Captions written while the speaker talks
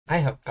I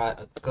have got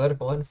a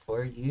good one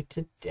for you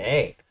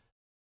today.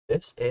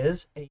 This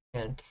is a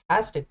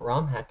fantastic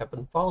ROM hack. I've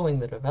been following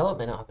the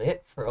development of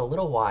it for a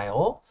little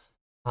while,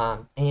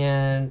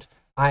 and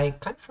I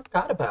kind of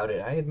forgot about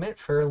it. I admit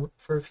for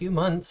a few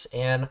months,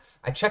 and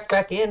I checked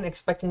back in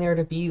expecting there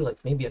to be like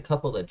maybe a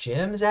couple of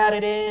gems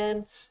added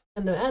in,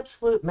 and the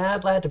absolute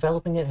mad lad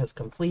developing it has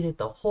completed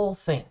the whole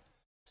thing.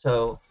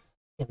 So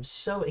I'm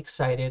so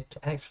excited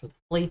to actually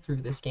play through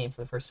this game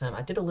for the first time.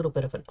 I did a little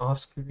bit of an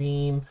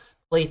off-screen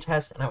play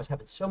test, and I was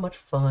having so much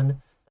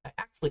fun that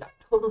I actually got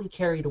totally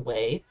carried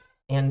away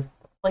and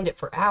played it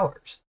for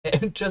hours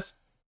and just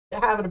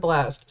having a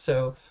blast.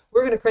 So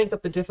we're gonna crank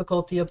up the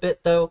difficulty a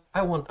bit, though.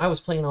 I was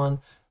playing on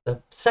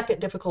the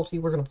second difficulty.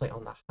 We're gonna play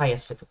on the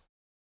highest difficulty.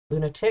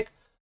 Lunatic,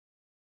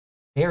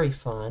 very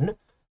fun.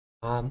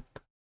 Yeah,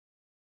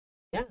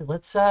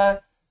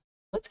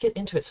 let's get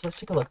into it. So let's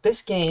take a look.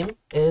 This game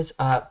is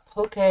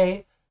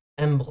Poké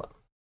Emblem,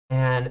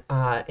 and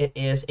it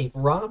is a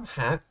ROM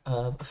hack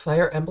of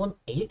Fire Emblem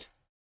 8.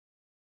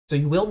 So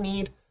you will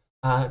need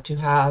to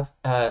have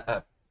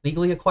a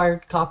legally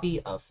acquired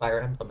copy of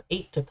Fire Emblem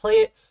 8 to play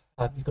it.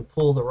 You can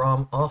pull the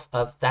ROM off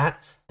of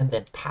that and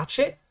then patch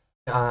it.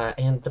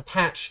 And the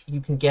patch you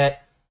can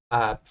get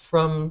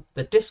from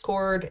the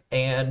Discord,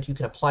 and you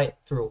can apply it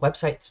through a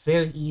website. It's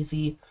very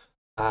easy.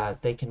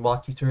 They can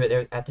walk you through it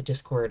there at the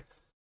Discord.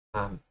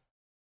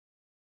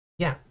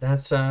 Yeah,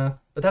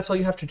 but that's all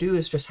you have to do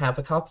is just have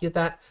a copy of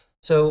that.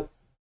 So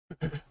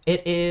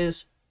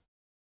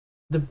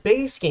the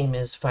base game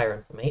is Fire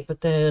Emblem 8,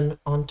 but then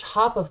on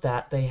top of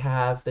that, they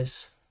have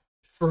this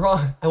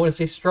strong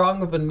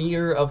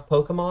veneer of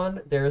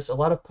Pokemon. There's a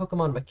lot of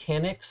Pokemon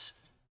mechanics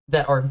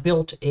that are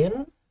built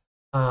in.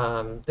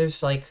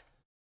 There's like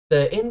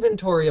the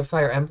inventory of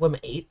Fire Emblem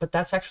 8, but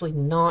that's actually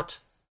not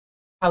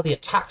how the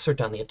attacks are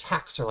done. The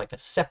attacks are like a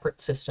separate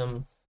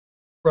system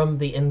from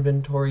the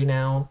inventory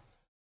now.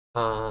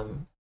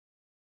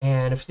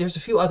 And if there's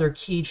a few other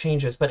key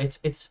changes, but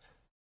it's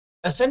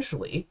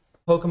essentially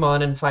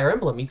Pokemon and Fire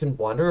Emblem. You can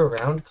wander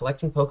around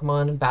collecting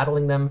Pokemon and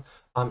battling them.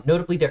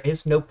 Notably, there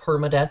is no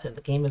permadeath, and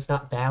the game is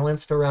not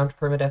balanced around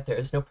permadeath. There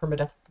is no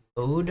permadeath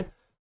mode,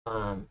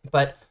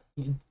 but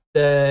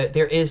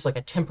there is like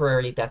a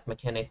temporary death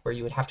mechanic where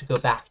you would have to go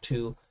back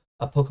to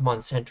a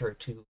Pokemon Center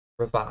to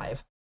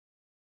revive.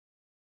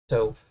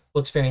 So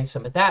we'll experience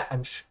some of that.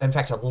 In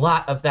fact, a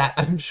lot of that.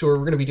 I'm sure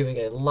we're going to be doing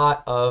a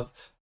lot of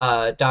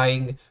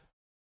dying,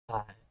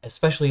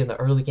 especially in the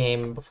early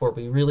game before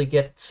we really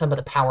get some of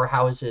the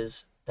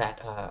powerhouses that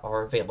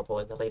are available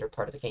in the later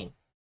part of the game.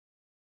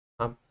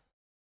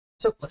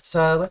 So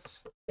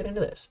let's get into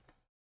this.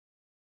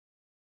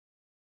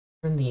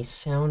 Turn the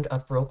sound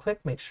up real quick.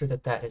 Make sure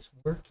that that is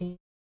working.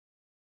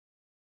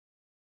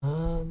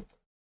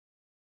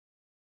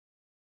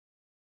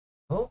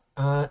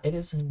 It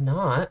is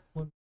not.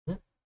 1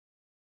 minute.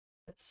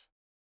 This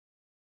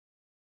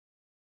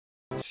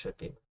should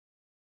be.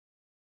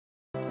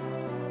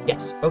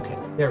 Yes, okay,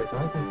 there we go.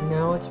 I think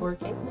now it's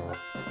working.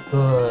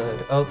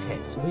 Good, okay,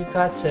 so we've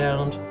got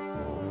sound.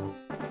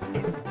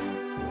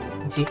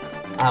 Let's see,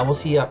 we'll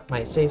see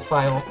my save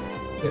file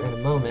here in a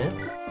moment.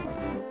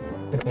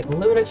 We're gonna pick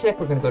Lunatic,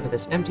 we're gonna go to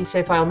this empty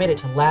save file. Made it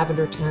to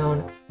Lavender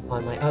Town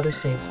on my other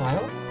save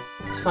file.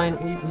 It's fine,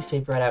 we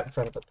saved right out in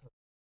front of it.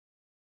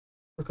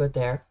 We're good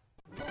there.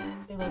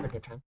 Say Lavender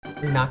Town.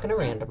 We're not gonna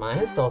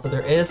randomize, although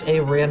there is a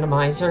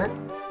randomizer.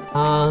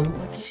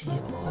 Let's see,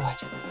 oh, I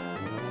didn't.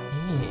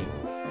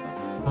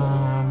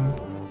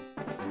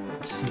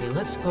 Let's see,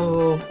 let's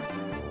go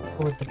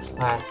with the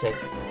classic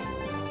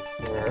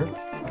here.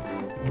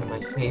 One of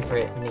my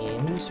favorite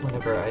names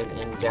whenever I'm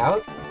in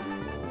doubt.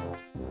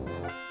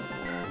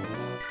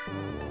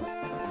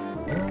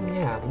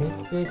 Yeah,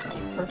 make big,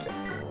 perfect.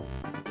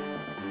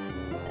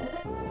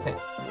 Okay.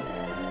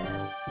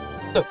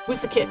 So,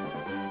 who's the kid?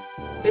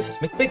 This is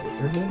McBigley,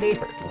 your new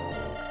neighbor.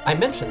 I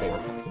mentioned they were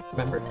coming,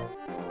 remember?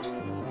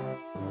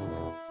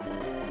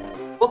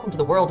 Welcome to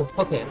the world of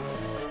Pokemon.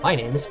 My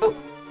name is Oak.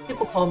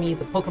 People call me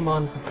the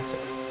Pokemon Professor.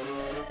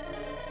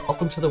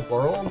 Welcome to the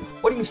world?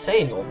 What are you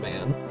saying, old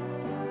man?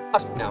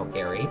 Hush now,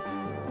 Gary.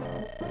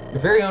 Your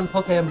very own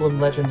Pokémblem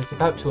legend is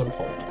about to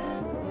unfold.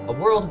 A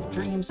world of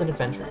dreams and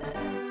adventures.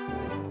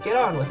 Get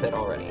on with it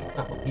already.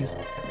 Oh, he's...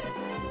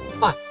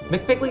 Fine.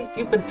 McBigley,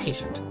 you've been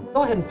patient.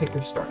 Go ahead and pick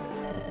your starter.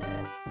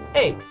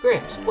 Hey,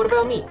 Gramps, what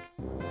about me?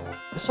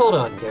 Just hold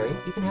on, Gary.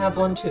 You can have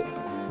one too.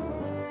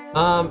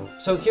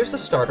 So here's the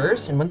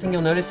starters, and one thing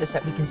you'll notice is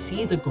that we can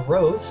see the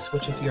growths,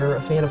 which if you're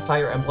a fan of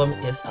Fire Emblem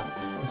is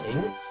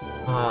amazing.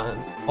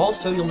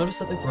 Also, you'll notice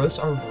that the growths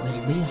are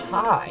really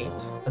high.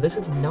 This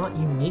is not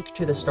unique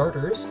to the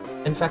starters.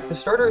 In fact, the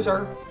starters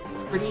are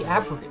pretty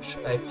average,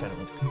 I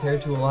found,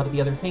 compared to a lot of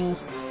the other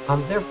things.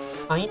 They're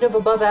kind of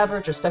above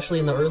average, especially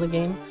in the early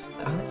game,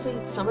 but honestly,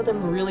 some of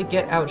them really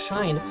get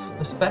outshined,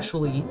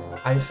 especially,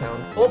 I've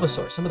found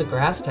Bulbasaur. Some of the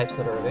grass types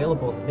that are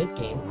available in the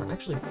mid-game are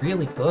actually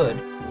really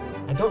good.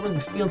 I don't really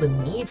feel the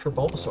need for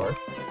Bulbasaur,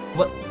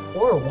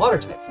 or a water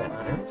type for that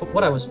matter.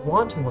 What I was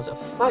wanting was a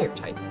fire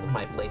type in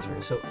my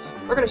playthrough, so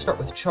we're going to start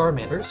with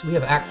Charmander. So we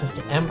have access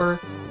to Ember.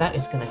 That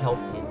is going to help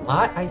a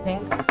lot, I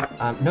think.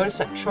 Notice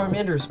that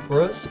Charmander's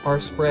growths are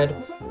spread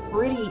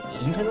pretty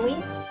evenly,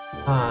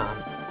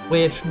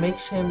 which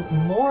makes him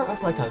more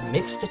of like a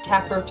mixed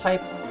attacker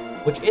type,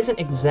 which isn't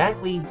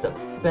exactly the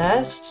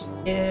best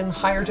in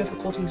higher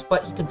difficulties,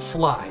 but he can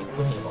fly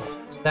when he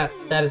evolves. So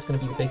that is going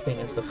to be the big thing,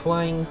 is the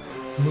flying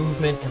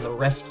movement and the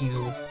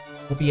rescue.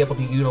 We'll be able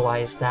to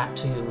utilize that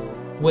to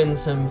win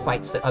some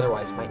fights that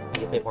otherwise might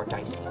be a bit more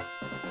dicey.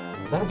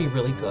 So that'll be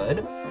really good.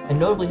 And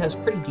notably has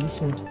pretty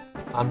decent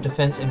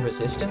defense and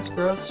resistance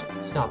growths.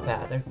 It's not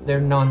bad.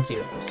 They're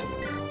non-zeros.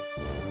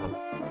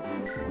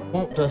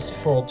 Won't just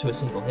fold to a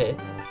single hit.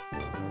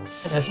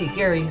 And as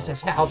Gary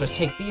says, hey, I'll just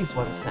take these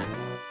ones then.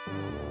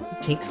 He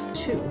takes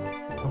 2.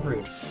 How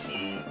rude.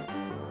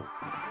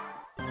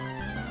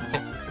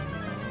 Okay.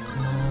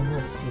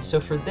 Let's see. So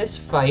for this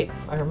fight,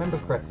 if I remember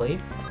correctly,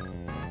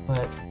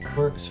 what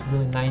works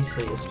really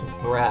nicely is to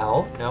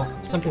growl. Now,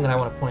 something that I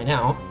want to point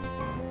out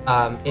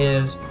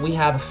is we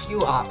have a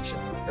few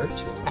options here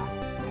to attack.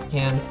 We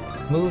can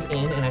move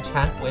in and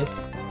attack with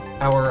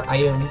our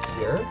items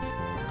here.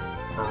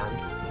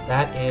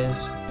 That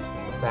is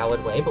a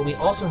valid way, but we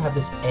also have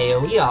this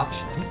AoE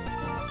option,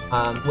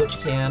 which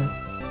can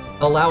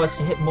allow us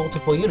to hit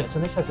multiple units,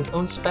 and this has its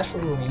own special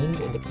range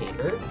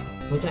indicator.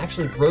 We can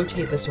actually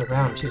rotate this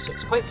around too, so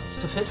it's quite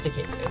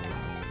sophisticated.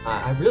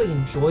 I really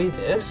enjoy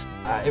this.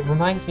 It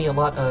reminds me a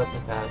lot of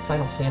like,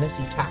 Final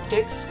Fantasy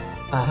Tactics,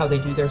 how they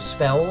do their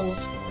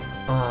spells.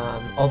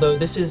 Although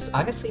this is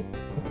honestly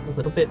a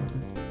little bit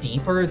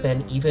deeper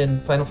than even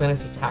Final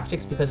Fantasy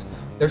Tactics, because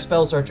their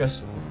spells are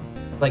just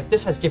like,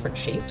 this has different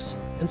shapes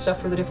and stuff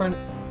for the different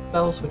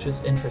spells, which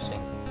is interesting.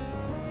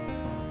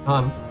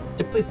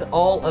 Typically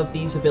all of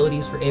these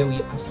abilities for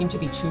AoE seem to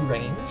be 2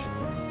 range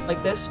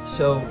like this,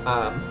 so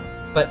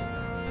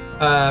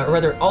or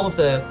rather all of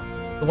the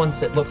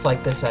ones that look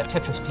like this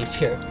Tetris piece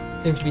here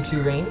seem to be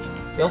 2 range.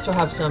 We also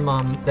have some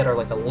that are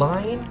like a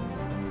line,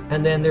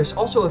 and then there's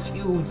also a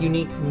few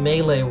unique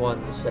melee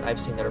ones that I've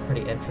seen that are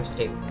pretty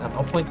interesting.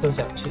 I'll point those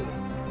out too.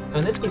 Now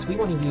in this case, we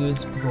want to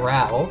use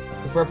Growl,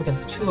 because we're up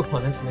against 2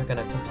 opponents and they're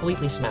going to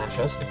completely smash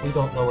us if we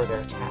don't lower their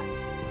attack.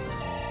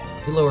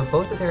 We lower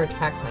both of their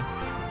attacks, and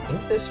I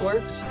think this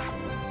works.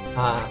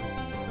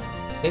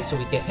 Okay, so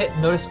we get hit.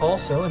 Notice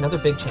also, another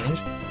big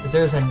change, is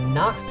there's a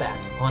knockback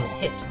on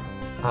hit.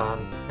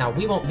 Now,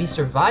 we won't be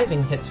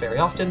surviving hits very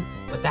often,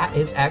 but that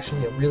is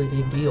actually a really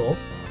big deal.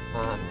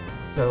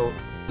 So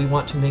we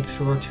want to make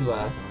sure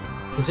to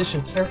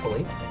position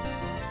carefully.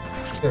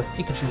 Here,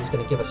 Pikachu is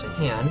going to give us a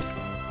hand.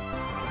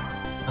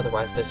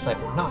 Otherwise, this fight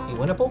will not be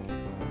winnable.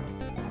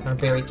 Our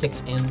berry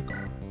kicks in.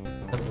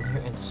 Come in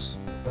here and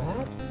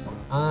scratch.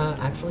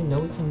 Actually, no,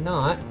 we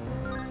cannot.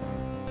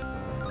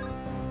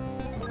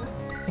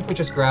 I think we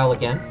just growl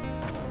again.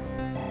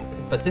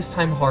 But this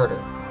time harder.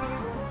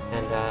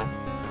 And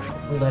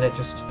we let it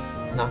just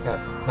knock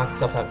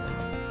itself out.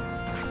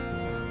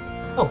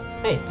 Oh,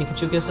 hey,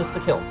 Pikachu gives us the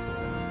kill.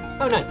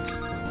 Oh, nice.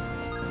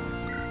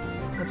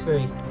 That's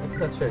very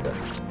good.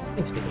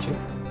 Thanks, Pikachu.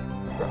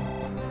 Bro.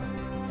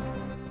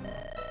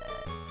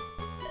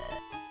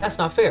 That's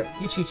not fair.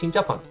 You 2 teamed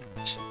up on me.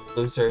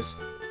 Losers.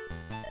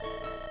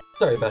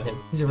 Sorry about him.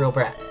 He's a real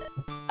brat.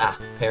 Ah,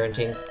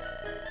 parenting.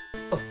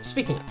 Oh,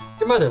 speaking of,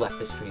 your mother left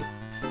this for you.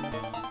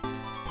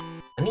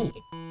 Honey,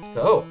 let's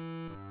go.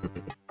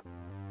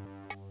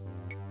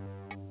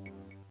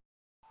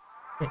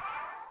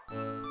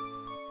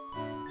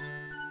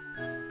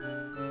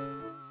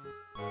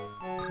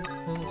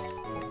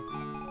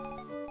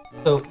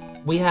 So,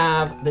 we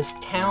have this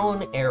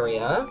town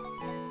area.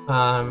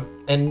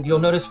 And you'll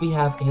notice we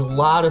have a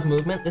lot of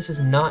movement. This is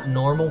not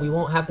normal. We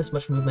won't have this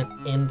much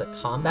movement in the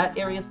combat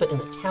areas, but in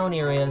the town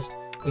areas,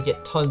 we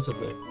get tons of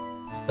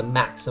movement. It's the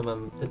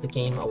maximum that the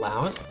game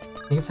allows.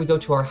 And if we go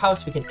to our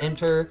house, we can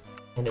enter,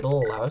 and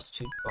it'll allow us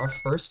to do our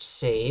first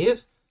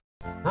save.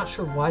 Not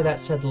sure why that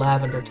said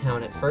Lavender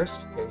Town at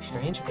first. Very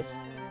strange. I guess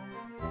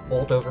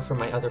rolled over from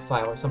my other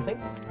file or something.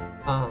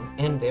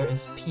 And there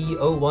is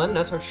P01.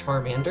 That's our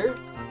Charmander.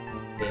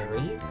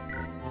 Very.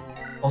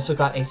 Also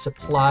got a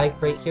supply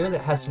crate here that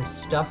has some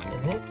stuff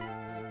in it,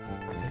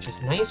 which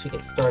is nice. We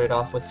get started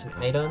off with some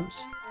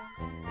items,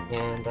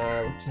 and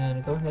we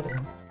can go ahead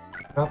and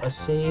drop a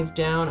save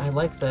down. I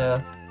like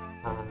the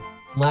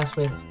last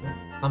wave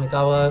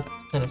Kamigawa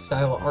kind of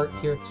style art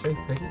here. It's very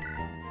pretty.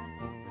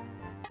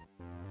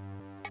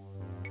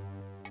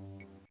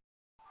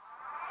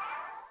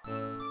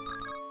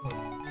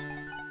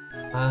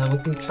 We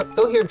can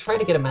go here and try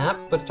to get a map,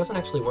 but it doesn't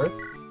actually work.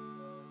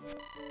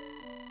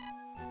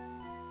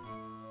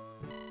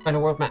 Find a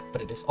world map,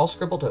 but it is all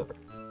scribbled over.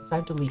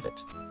 Decide to leave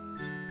it.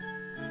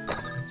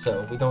 Yeah,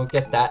 so we don't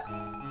get that.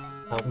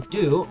 We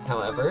do,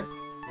 however,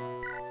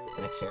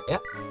 the next area.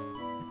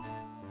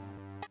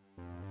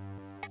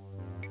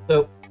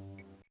 So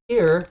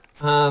here,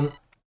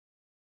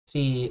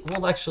 see,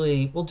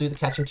 we'll do the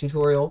catching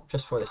tutorial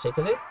just for the sake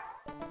of it.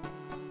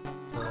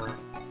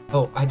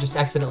 Oh, I just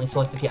accidentally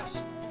selected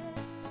yes.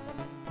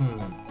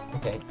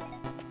 Okay.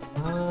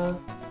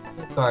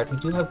 Guard. We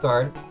do have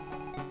guard.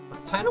 I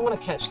kind of want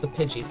to catch the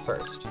Pidgey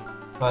first,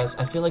 because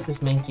I feel like this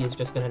Mankey is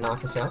just going to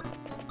knock us out.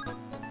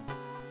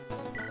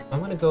 I'm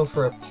going to go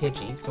for a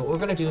Pidgey. So what we're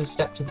going to do is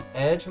step to the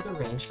edge of the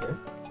range here.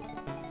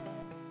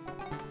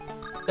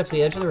 Step to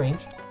the edge of the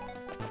range.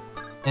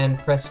 And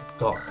press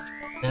guard.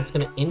 That's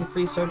going to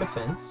increase our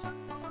defense,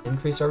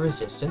 increase our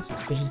resistance.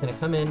 This Pidgey's going to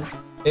come in,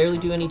 barely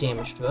do any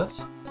damage to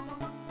us.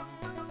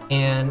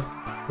 And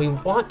we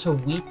want to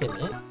weaken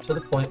it to the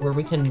point where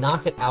we can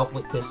knock it out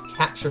with this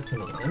capture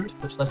command,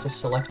 which lets us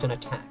select an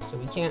attack. So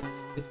you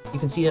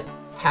can see it,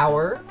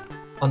 power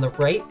on the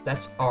right,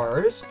 that's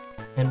ours,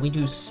 and we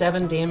do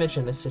 7 damage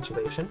in this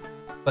situation.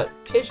 But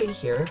Pidgey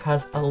here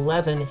has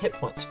 11 hit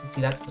points. You can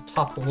see that's the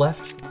top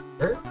left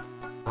here,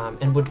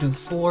 and would do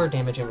 4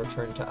 damage in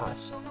return to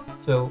us.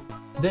 So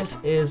this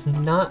is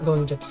not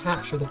going to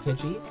capture the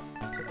Pidgey.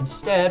 So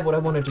instead, what I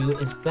want to do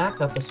is back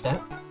up a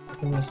step.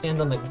 I'm going to stand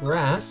on the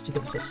grass to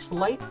give us a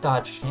slight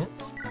dodge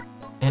chance,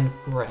 and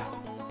grab.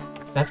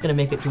 That's going to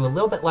make it do a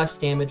little bit less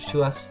damage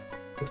to us,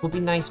 which will be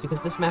nice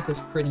because this map is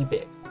pretty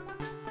big.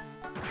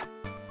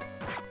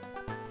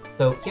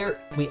 So here,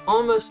 we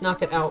almost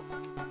knock it out.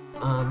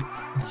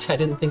 So I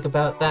didn't think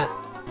about that,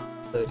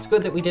 so it's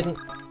good that we didn't.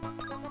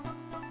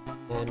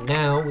 And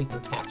now we can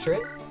capture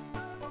it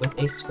with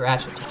a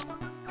scratch attack.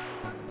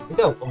 There we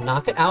go, we'll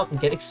knock it out and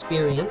get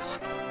experience.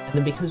 And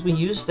then because we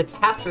use the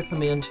capture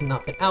command to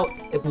knock it out,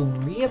 it will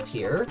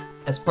reappear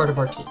as part of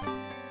our team.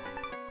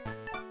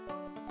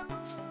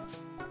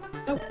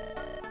 Oh.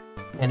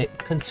 And it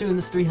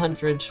consumes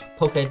 300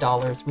 Poké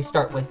Dollars. We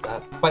start with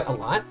quite a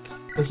lot.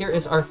 So here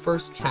is our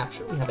first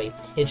capture. We have a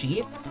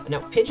Pidgey. Now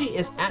Pidgey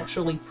is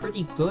actually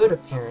pretty good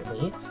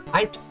apparently.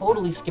 I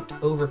totally skipped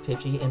over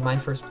Pidgey in my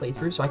first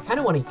playthrough, so I kind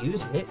of want to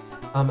use it.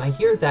 I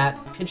hear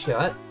that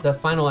Pidgeot, the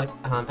final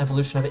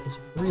evolution of it, is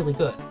really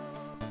good.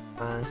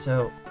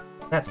 So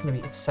that's going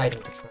to be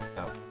exciting to try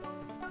out.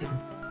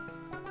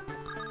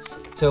 Let's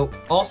see. So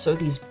also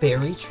these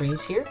berry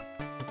trees here,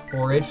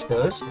 forage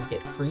those and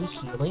get free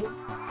healing,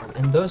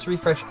 and those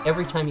refresh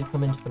every time you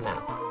come into the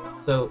map.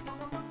 So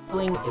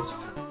healing is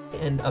free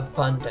and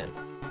abundant.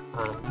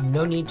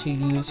 No need to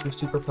use your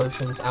super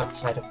potions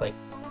outside of like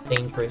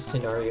dangerous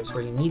scenarios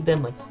where you need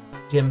them, like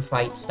gym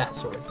fights, that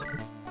sort of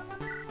thing.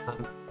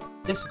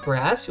 This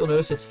grass, you'll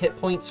notice its hit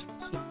points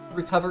keep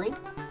recovering.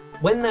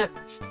 When that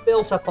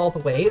fills up all the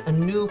way, a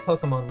new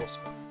Pokemon will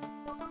spawn.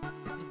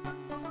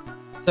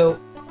 So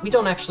we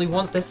don't actually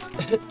want this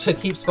to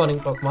keep spawning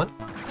Pokemon.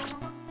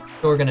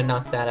 So we're going to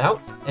knock that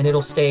out, and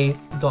it'll stay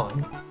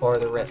gone for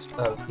the rest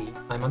of the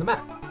time on the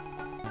map.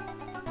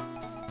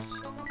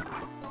 So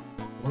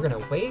we're going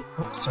to wait.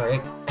 Oh,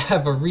 sorry, I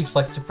have a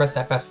reflex to press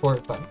that fast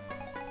forward button.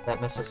 That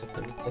messes with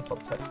the music. I'll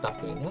try to stop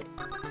doing that.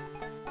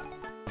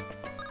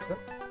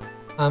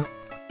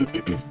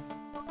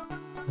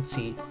 Let's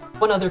see.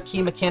 One other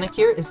key mechanic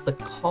here is the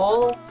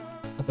call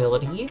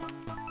ability.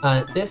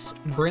 This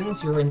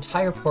brings your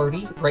entire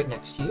party right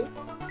next to you.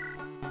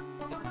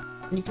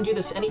 And you can do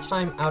this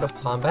anytime out of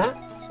combat.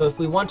 So if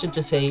we wanted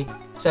to, say,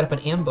 set up an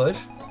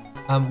ambush,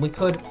 we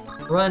could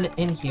run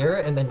in here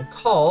and then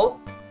call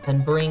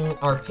and bring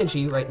our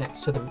Pidgey right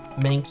next to the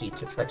Mankey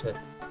to try to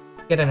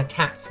get an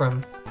attack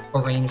from a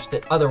range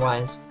that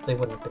otherwise they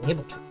wouldn't have been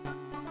able to.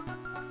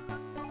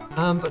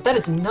 But that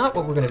is not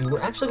what we're going to do.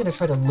 We're actually going to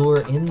try to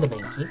lure in the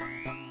Mankey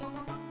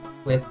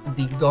with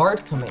the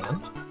guard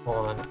command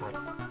on our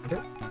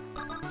computer.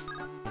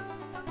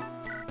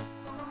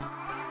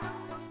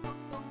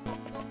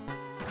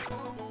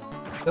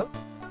 Go.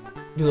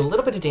 Do a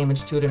little bit of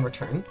damage to it in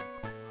return.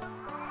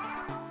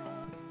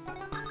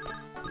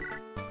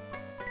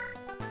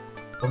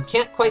 Well, we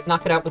can't quite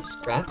knock it out with a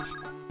scratch.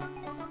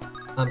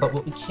 But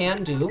what we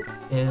can do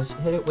is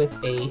hit it with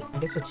a, I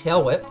guess, a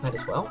tail whip, might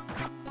as well.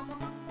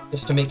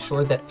 Just to make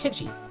sure that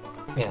Pidgey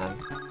can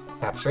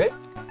capture it.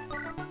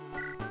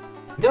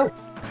 Go!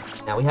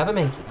 Now we have a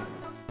Mankey.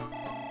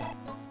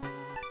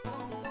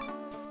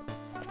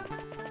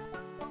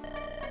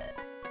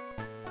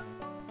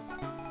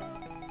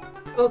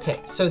 Okay,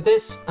 so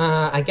this,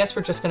 I guess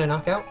we're just gonna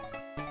knock out.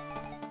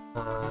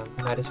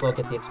 Might as well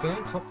get the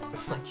experience. Oh,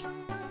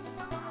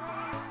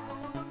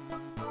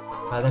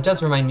 that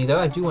does remind me, though,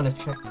 I do want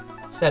to check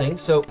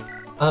settings. So,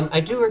 I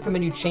do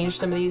recommend you change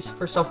some of these.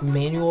 First off,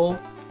 manual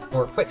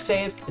or quick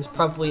save is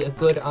probably a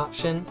good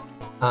option.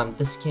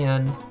 This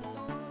can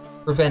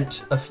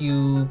prevent a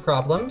few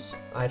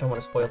problems. I don't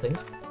want to spoil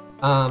things.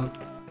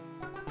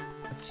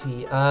 Let's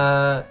see.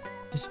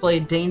 Display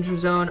danger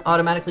zone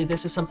automatically.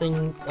 This is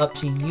something up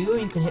to you.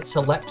 You can hit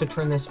select to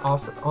turn this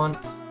off or on.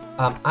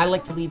 I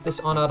like to leave this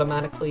on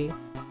automatically.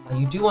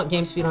 You do want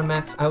game speed on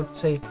max. I would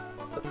say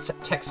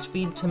set text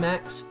speed to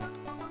max.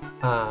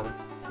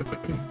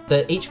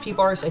 The HP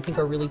bars I think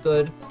are really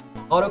good.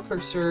 Auto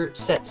cursor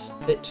sets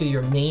it to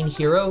your main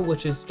hero,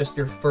 which is just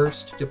your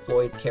first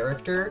deployed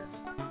character.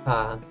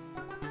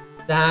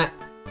 that,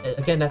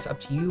 again, that's up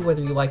to you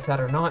whether you like that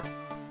or not.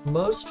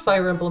 Most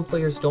Fire Emblem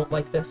players don't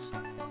like this.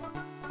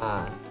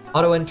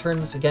 Auto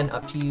end-turns, again,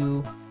 up to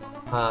you.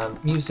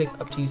 Music,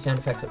 up to you. Sound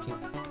effects, up to you.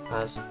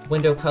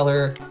 Window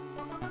color,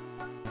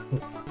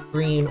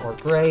 green or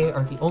gray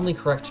are the only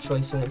correct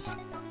choices.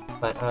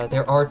 But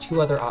there are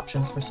two other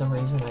options for some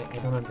reason. I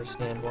don't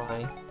understand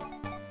why.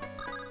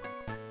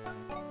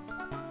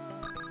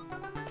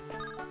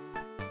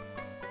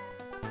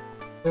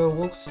 So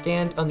we'll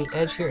stand on the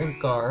edge here and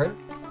guard.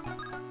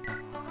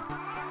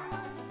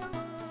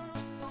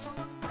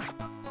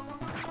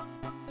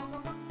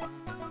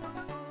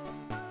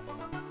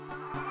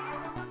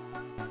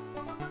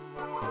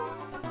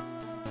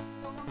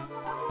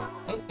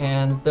 Okay,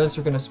 and those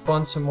are going to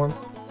spawn some more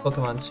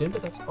Pokemon soon,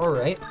 but that's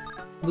alright.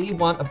 We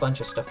want a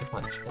bunch of stuff to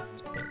punch at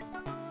this point.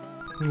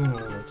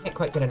 Can't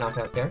quite get a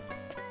knockout there.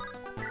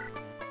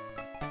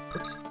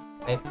 Oops.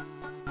 A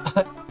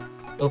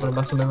little bit of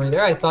muscle memory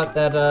there. I thought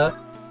that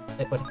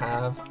it would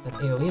have an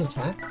AoE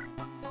attack.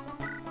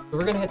 So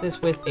we're gonna hit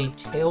this with a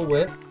Tail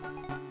Whip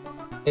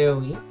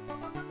AoE.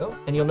 Go.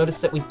 And you'll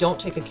notice that we don't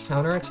take a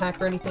counter attack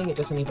or anything. It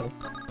doesn't even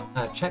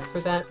check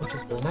for that, which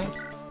is really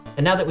nice.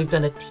 And now that we've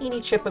done a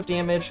teeny chip of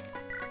damage,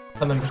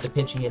 come in with the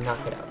Pidgey and knock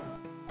it out.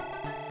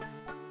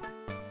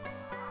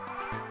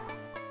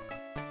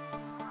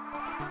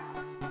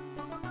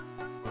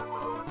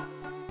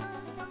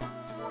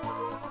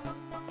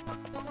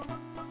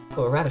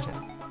 Oh, a Rattata.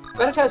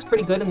 Rattata is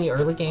pretty good in the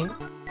early game.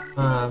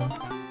 From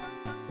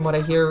what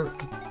I hear,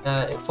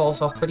 it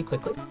falls off pretty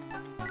quickly.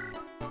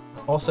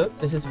 Also,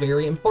 this is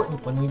very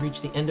important. When we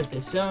reach the end of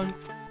this zone,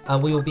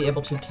 we will be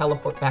able to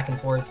teleport back and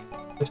forth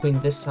between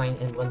this sign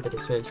and one that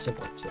is very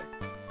similar to it.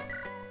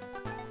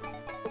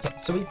 Okay,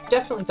 so we've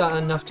definitely got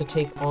enough to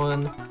take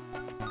on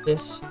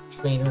this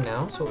trainer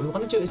now. So what we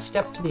want to do is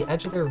step to the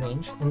edge of their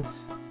range, and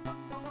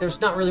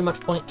there's not really much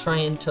point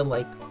trying to,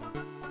 like,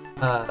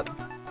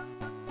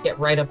 get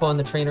right up on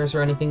the trainers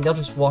or anything. They'll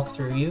just walk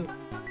through you.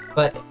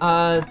 But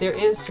there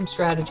is some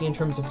strategy in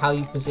terms of how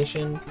you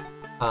position.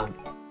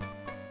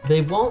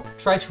 They won't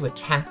try to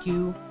attack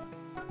you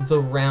the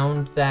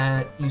round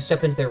that you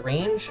step into their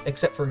range,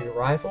 except for your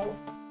rival.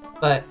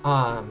 But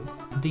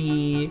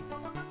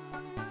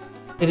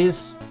it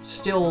is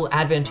still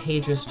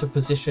advantageous to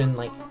position,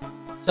 like,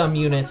 some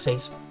units, say,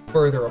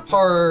 further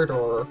apart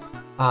or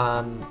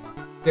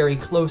very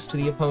close to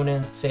the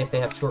opponent, say if they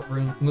have short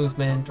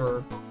movement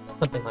or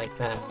something like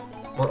that,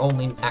 or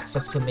only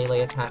access to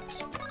melee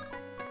attacks.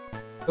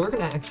 So we're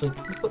gonna actually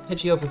put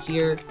Pidgey over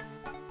here,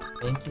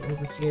 Mankey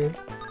over here.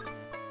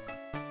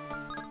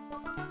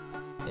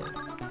 Yeah.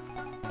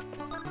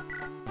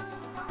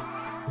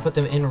 Put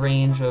them in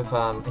range of,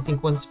 I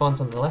think one spawns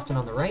on the left and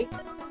on the right.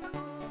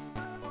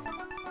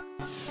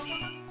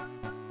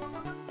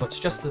 Oh, it's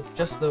just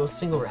the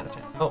single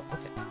Rattata. Oh,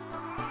 okay.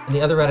 And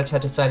the other Rattata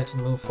decided to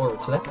move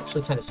forward, so that's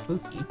actually kind of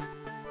spooky.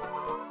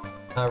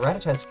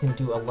 Rattatas can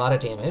do a lot of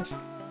damage.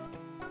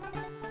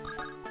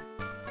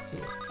 Let's see.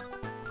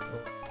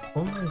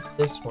 Only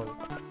this one.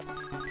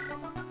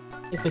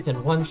 If we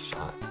can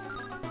one-shot.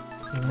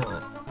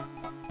 Not.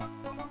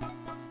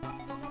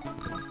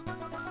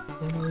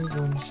 Can we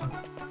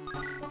one-shot?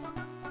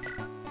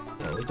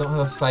 No, we don't have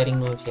a fighting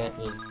move yet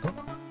either.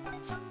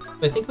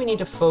 But I think we need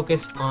to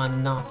focus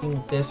on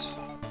knocking this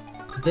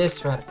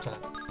Rattata.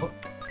 Oh.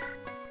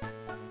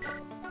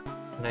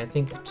 And I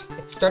think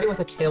starting with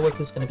a Tail Whip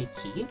is going to be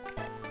key.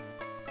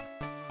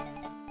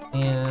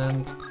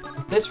 And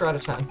this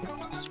Rattata, I think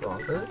it's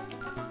stronger.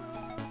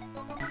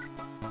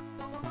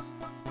 It's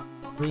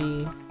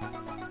 3.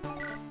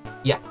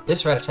 Yeah,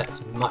 this Rattata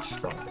is much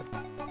stronger.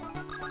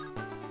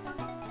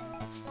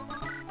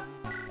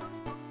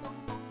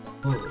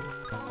 Ooh.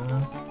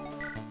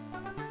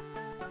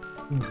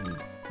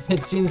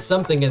 It seems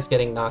something is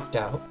getting knocked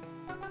out.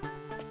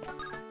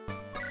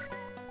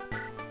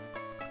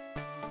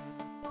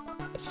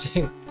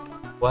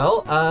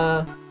 Well,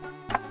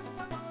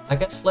 I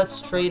guess let's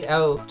trade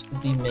out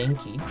the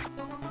Mankey.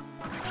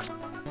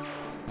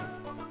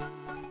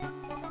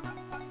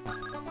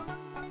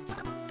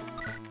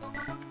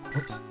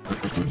 Oops.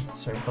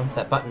 Sorry, bumped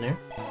that button there.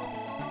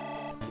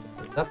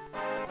 Up.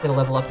 Get a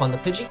level up on the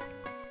Pidgey.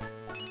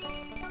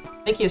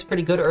 Mankey is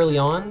pretty good early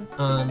on.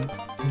 It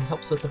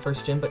helps with the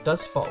first gym, but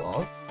does fall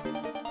off.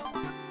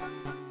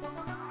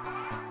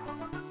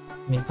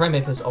 I mean,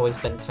 Primeape has always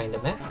been kind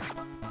of meh.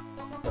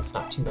 That's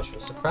not too much of a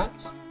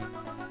surprise.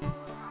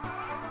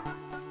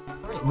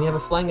 Alright, we have a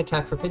flying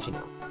attack for Pidgey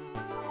now.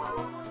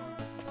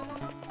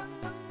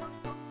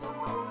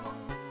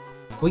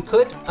 We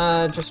could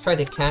just try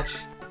to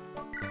catch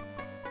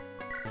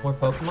more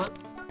Pokemon.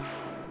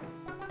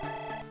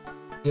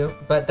 You know,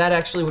 but that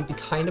actually would be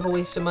kind of a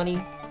waste of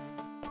money.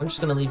 I'm just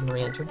gonna leave and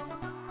re-enter.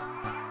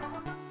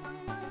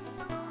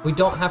 We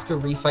don't have to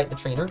refight the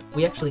trainer.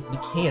 We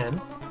can.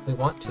 We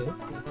want to.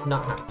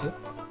 Not have to.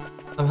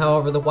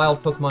 However, the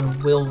wild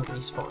Pokemon will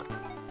respawn.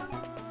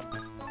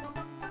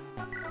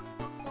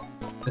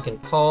 We can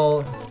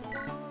call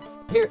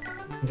here.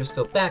 We can just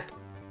go back.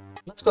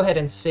 Let's go ahead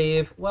and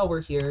save while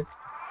we're here.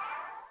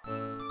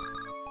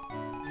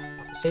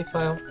 save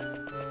file. Here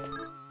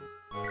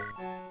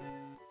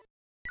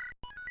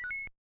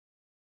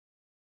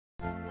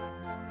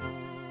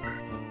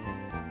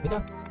we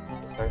go.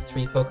 There's our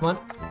 3 Pokemon.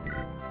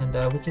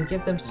 And we can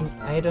give them some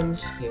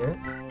items here.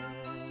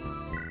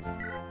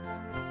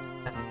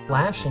 That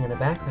flashing in the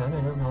background,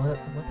 I don't know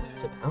what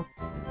that's about.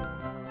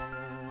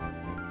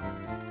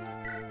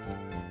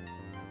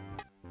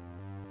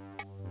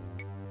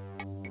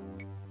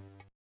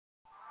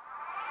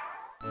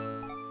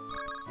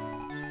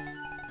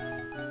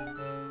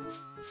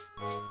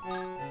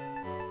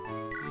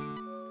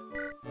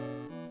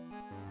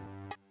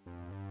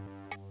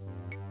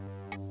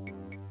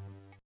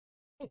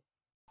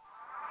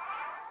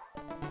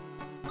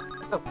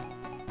 Oh.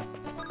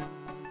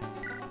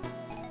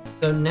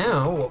 So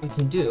now what we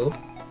can do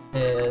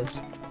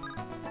is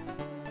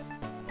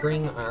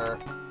bring our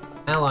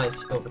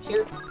allies over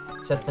here,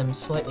 set them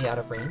slightly out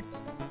of range.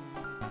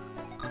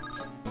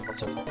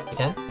 Also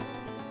again.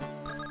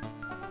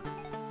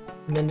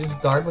 And then just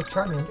guard with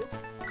Charmander.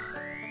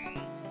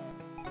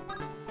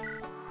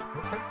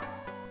 Okay.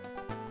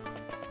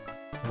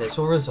 And this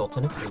will result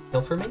in a free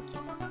kill for Mankey.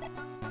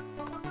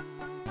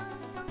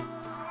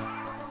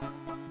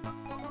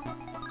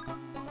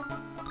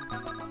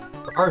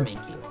 Our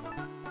Mankey.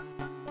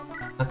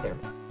 Not their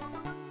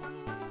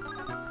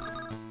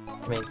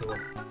Mankey one.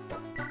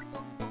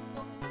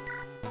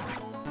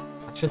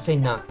 I should say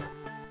knockout.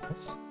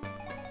 Yes.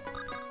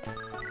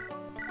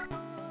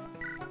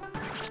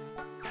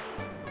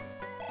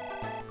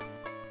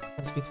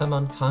 Has become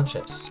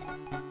unconscious.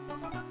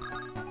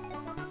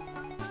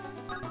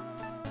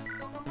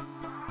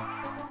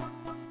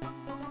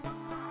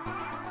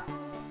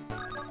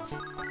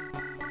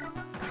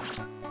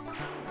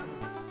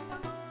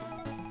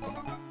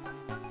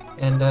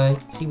 And you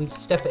can see we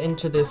step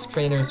into this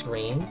trainer's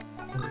ring,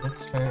 and the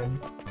next turn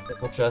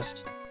it will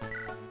just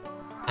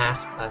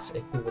ask us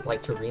if we would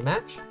like to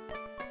rematch.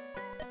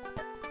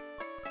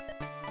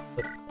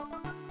 But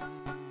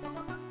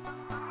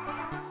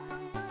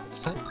this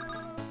time.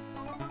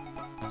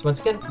 So once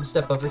again, we'll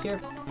step over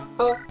here.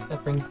 Oh,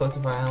 that brings both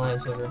of our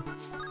allies over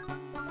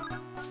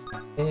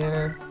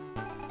there.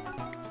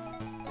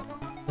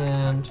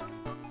 And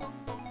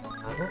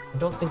I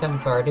don't think I'm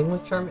guarding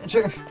with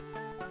Charmander.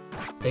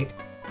 Mistake.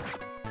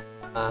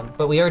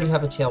 But we already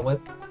have a Tail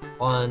Whip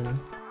on the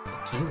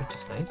key, which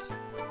is nice.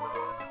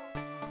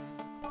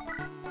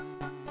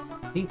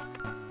 See?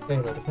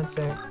 Very low defense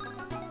there.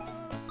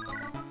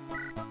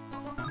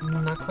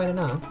 Not quite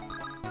enough.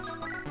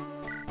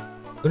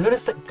 You'll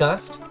notice that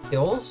Gust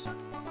kills.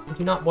 We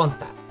do not want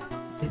that.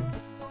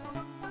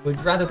 We'd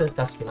rather that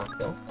Gust be not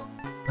killed.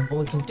 And what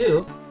we can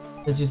do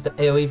is use the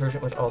AoE version,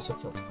 which also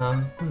kills.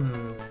 Well,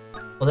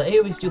 the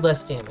AoEs do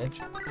less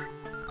damage.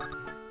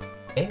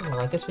 Okay, well,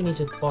 I guess we need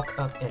to walk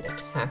up and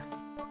attack.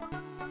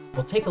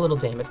 We'll take a little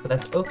damage, but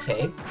that's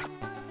okay.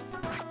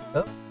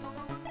 Oh.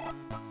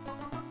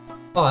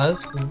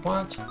 Because we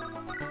want...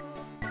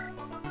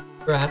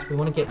 Scratch, we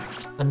want to get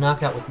a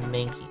knockout with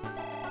Mankey.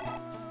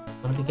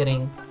 We want to be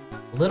getting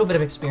a little bit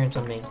of experience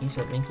on Mankey,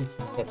 so that Mankey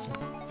can get some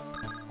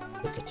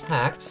its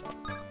attacks.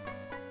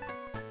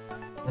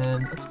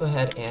 And let's go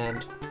ahead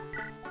and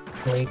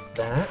break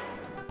that.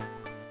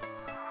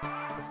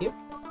 Here.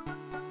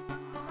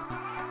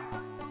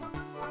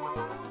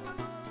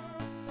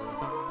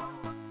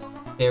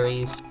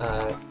 Berries,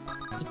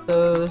 eat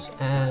those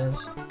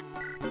as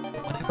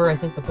whenever I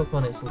think the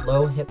Pokemon is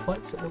low hit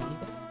points, it will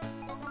eat it.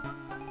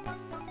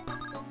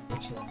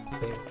 Which is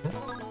very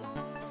nice.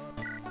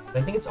 But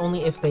I think it's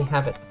only if they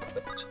have it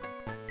equipped.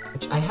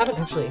 Which I haven't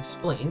actually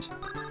explained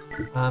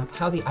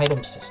how the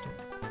item system.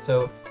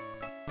 So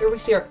here we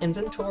see our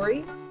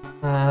inventory.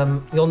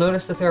 You'll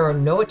notice that there are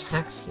no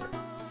attacks here.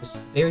 It's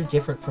very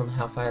different from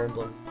how Fire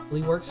Emblem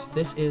really works.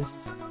 This is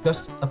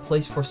just a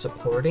place for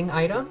supporting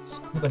items.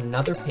 We have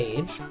another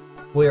page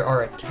where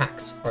our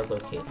attacks are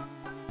located.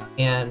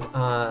 And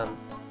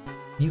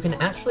you can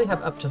actually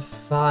have up to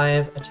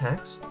 5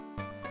 attacks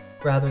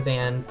rather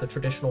than the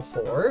traditional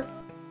 4,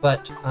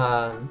 but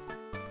I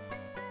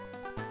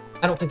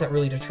don't think that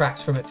really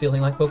detracts from it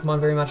feeling like Pokemon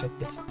very much. I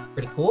think it's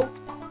pretty cool.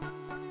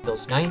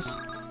 Feels nice.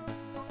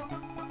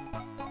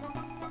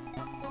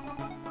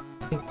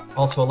 I think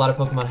also a lot of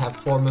Pokemon have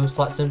 4 move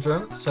slot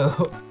syndrome,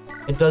 so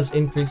it does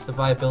increase the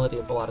viability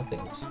of a lot of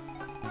things.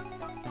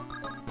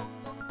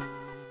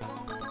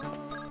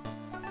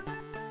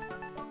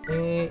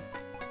 Okay.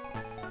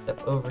 Step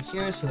over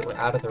here so that we're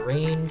out of the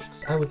range,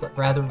 because I would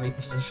rather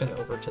reposition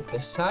over to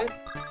this side.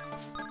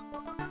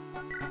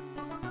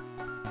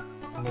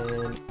 And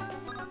then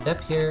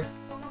step here.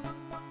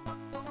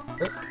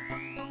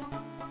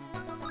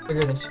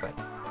 Figure this fight.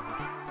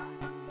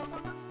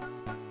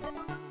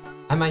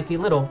 I might be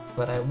little,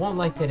 but I won't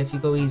like it if you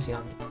go easy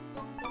on me.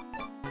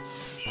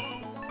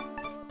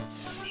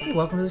 Hey,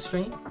 welcome to the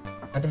stream.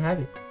 Glad to have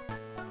you.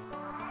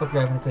 Hope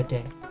you're having a good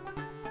day.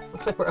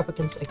 Looks like we're up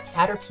against a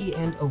Caterpie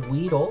and a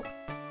Weedle.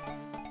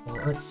 Now,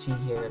 let's see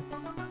here.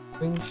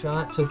 Spring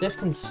Shot. So this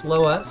can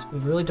slow us. We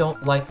really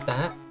don't like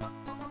that.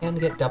 And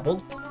get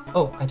doubled.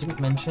 Oh, I didn't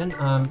mention,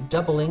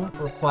 doubling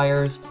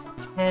requires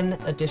 10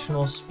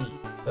 additional speed.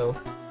 So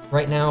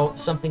right now,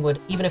 something would,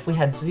 even if we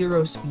had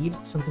 0 speed,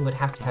 something would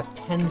have to have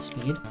 10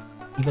 speed,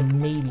 even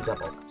maybe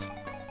double it.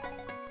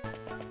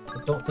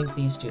 I don't think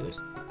these do.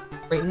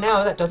 Right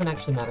now, that doesn't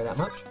actually matter that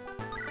much.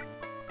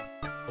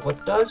 But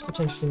what does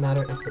potentially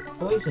matter is the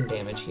poison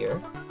damage here.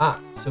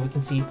 So we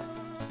can see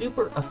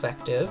super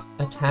effective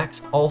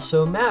attacks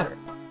also matter.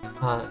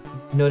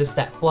 Notice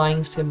that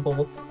flying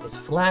symbol is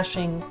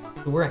flashing.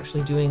 We're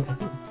actually doing, I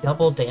think,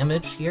 double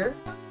damage here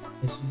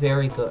is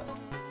very good.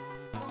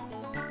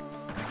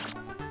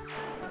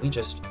 We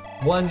just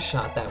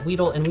one-shot that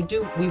Weedle, and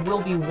we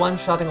will be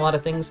one-shotting a lot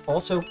of things.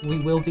 Also,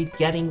 we will be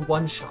getting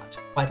one-shot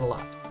quite a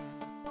lot.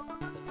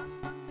 So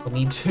we'll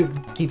need to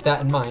keep that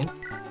in mind.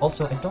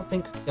 Also, I don't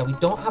think, yeah, we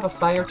don't have a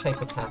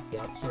fire-type attack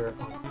yet here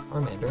on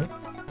Charmander.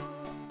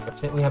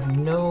 Fortunately, we have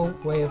no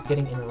way of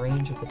getting in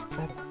range of this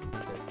Caterpie.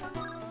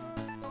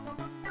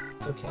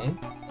 It's okay.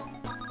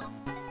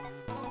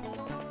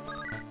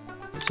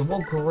 So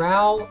we'll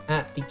growl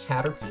at the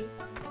Caterpie,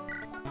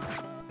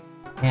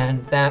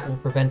 and that will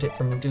prevent it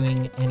from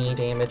doing any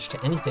damage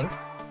to anything.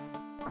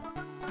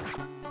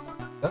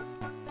 Oh.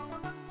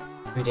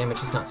 3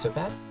 damage is not so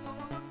bad.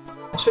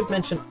 I should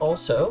mention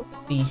also,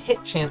 the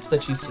hit chance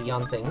that you see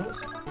on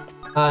things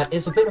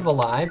is a bit of a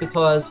lie,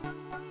 because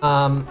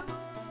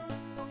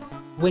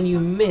when you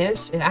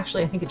miss, it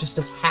actually, I think it just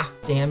does half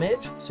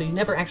damage, so you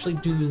never actually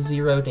do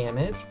 0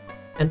 damage.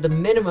 And the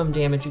minimum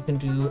damage you can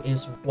do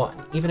is 1,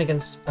 even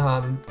against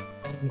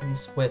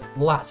enemies with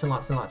lots and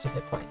lots and lots of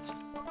hit points.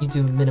 You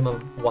do minimum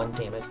 1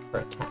 damage per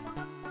attack.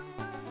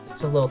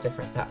 It's a little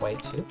different that way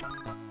too.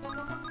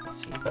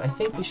 Let's see, but I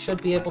think we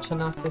should be able to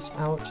knock this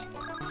out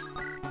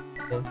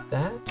with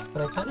that,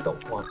 but I kind of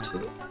don't want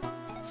to.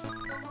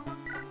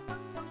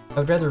 I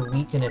would rather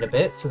weaken it a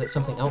bit so that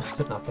something else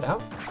could knock it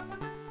out.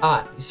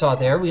 You saw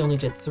there, we only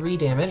did 3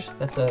 damage.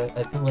 That's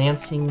a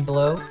glancing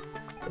blow,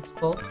 it's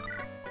called.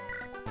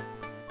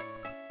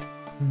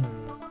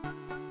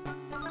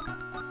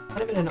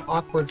 Kind of in an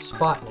awkward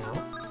spot now.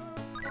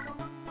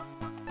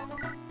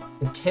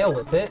 We can tail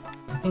whip it.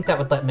 I think that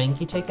would let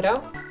Mankey take it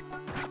out.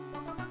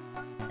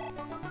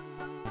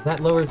 That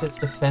lowers its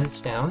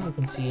defense down. You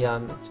can see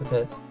it took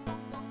a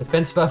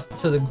defense buff,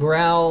 so the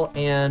growl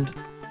and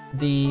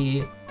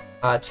the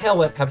tail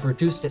whip have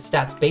reduced its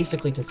stats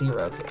basically to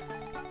 0 here.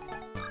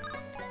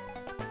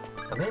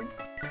 Come in,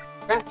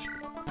 scratch,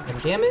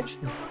 and damage.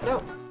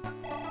 No.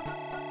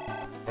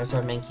 There's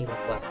our Mankey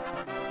level up.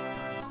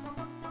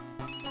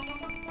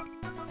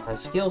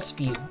 Skill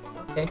speed,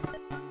 okay.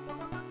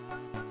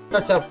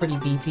 Starts out pretty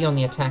beefy on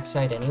the attack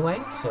side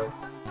anyway, so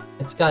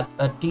it's got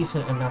a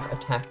decent enough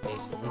attack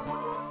base that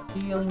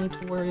we really need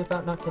to worry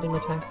about not getting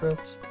attack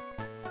growths.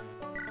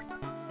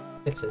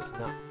 Fixes,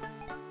 no.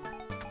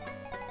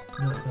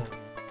 Not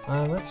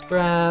bad. Let's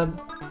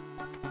grab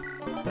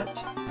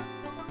that.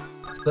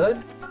 It's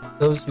good.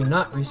 Those do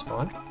not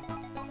respawn.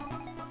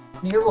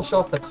 And here we'll show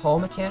off the call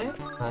mechanic.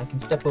 I can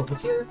step over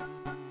here,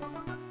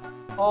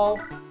 call,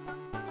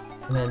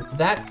 and then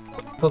that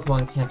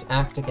Pokemon can't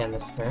act again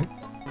this turn,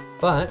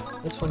 but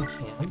this one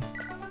can.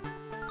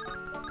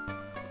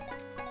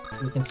 So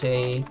we can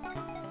say,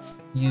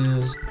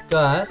 use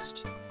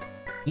Gust,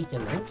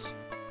 weaken this,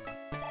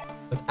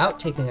 without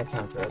taking a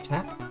counter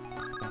attack.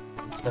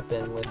 And step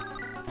in with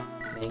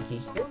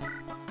Mankey here.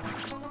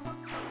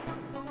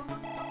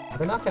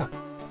 Have a knockout.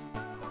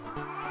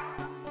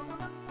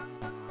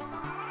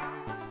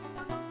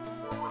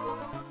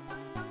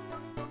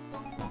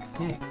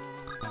 Okay.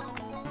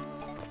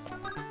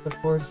 Go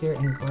forward here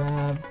and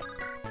grab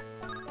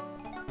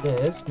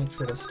this. Make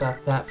sure to stop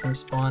that from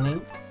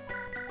spawning.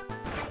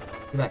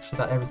 We've actually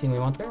got everything we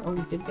want there. Oh,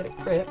 we did get a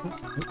crit.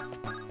 Let's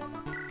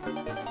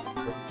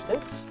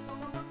this.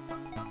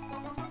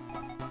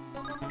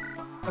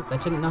 Oh,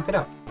 that didn't knock it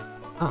out.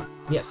 Oh,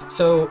 yes.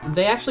 So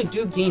they actually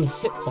do gain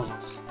hit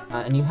points,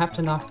 and you have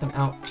to knock them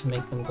out to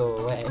make them go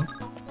away.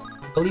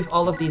 I believe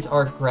all of these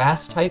are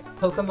grass-type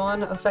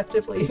Pokemon,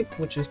 effectively,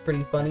 which is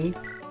pretty funny.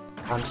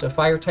 So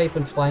fire-type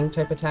and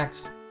flying-type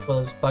attacks, as well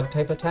as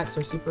bug-type attacks,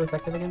 are super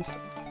effective against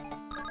them.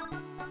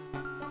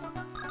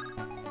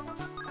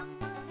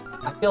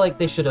 I feel like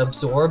they should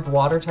absorb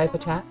water-type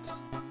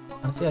attacks.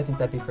 Honestly, I think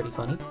that'd be pretty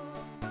funny.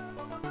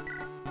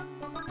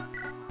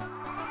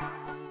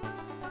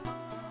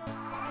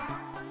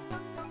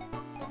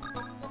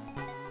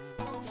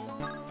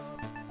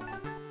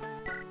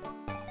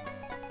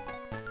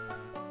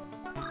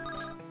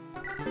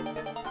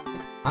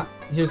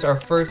 Here's our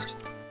first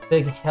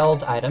big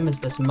held item, is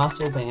this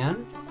muscle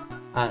band.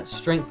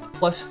 Strength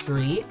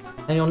 +3,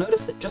 and you'll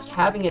notice that just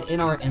having it in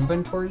our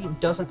inventory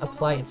doesn't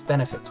apply its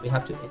benefits. We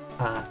have to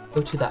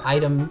go to the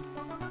item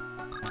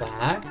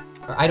bag,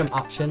 or item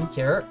option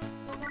here,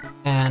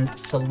 and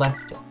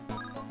select it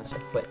as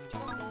equipped.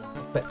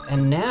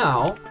 And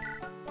now,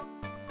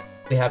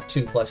 we have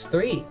 2 +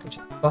 3, which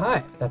is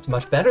 5. That's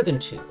much better than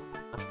 2.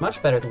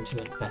 Much better than 2,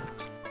 in fact.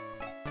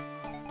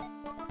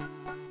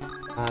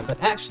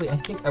 But actually, I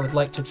think I would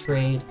like to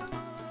trade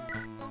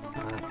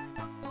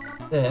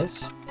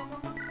this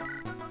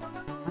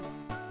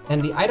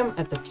And the item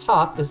at the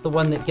top is the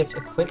one that gets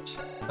equipped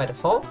by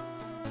default.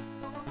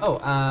 Oh,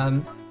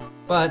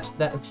 but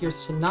that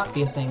appears to not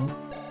be a thing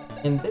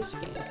in this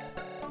game.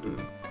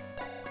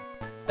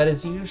 That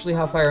is usually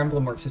how Fire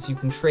Emblem works, is you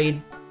can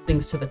trade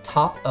things to the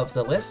top of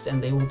the list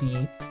and they will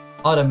be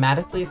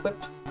automatically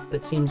equipped, but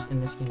it seems in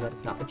this game that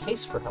is not the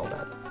case for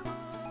Helldive.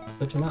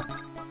 Good to know.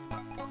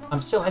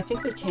 Still, I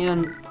think we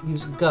can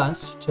use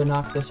Gust to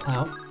knock this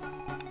out,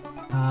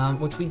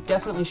 which we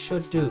definitely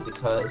should do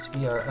because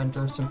we are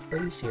under some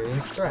pretty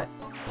serious threat.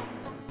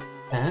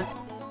 That.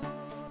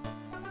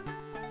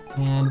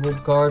 And we'll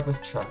guard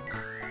with Charm.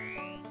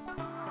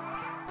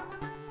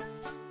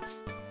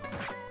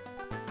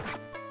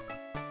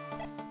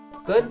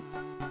 Good.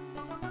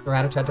 The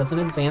Rattata doesn't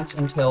advance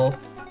until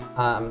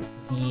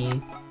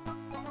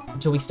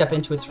we step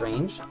into its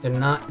range. They're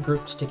not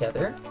grouped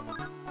together.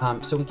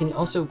 So we can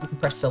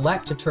press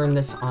select to turn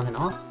this on and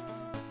off.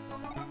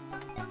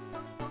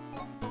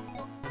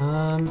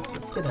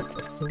 Let's get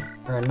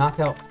a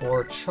knockout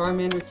for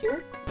Charmander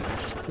here.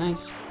 That's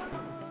nice.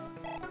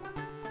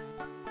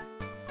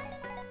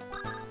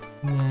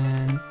 And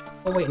then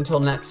we'll wait until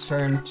next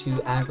turn to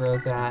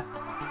aggro that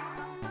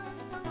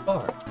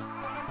Guard.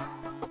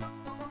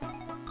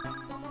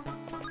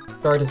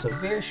 Guard is a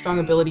very strong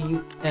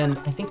ability, and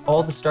I think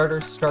all the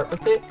starters start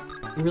with it.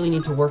 You really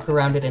need to work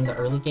around it in the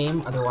early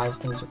game, otherwise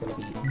things are going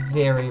to be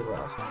very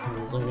rough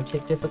on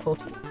Lunatic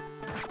difficulty.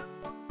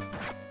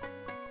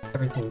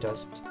 Everything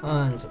does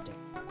tons of damage.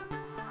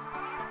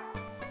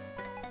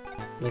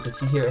 You can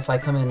see here, if I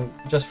come in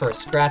just for a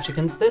scratch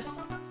against this,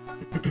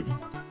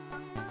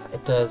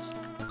 it does.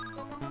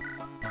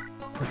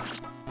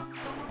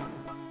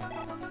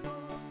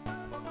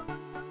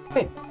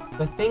 Okay,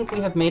 so I think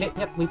we have made it.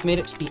 Yep, we've made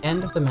it to the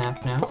end of the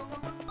map now.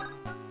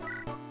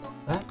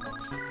 That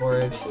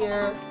forage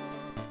here.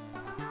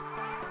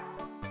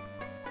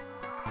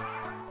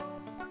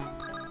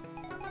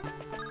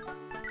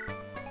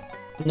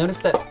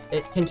 Notice that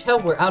it can tell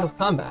we're out of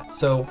combat,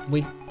 so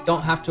we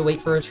don't have to wait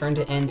for a turn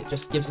to end. It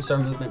just gives us our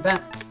movement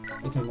back.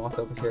 We can walk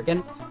over here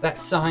again. That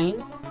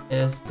sign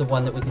is the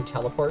one that we can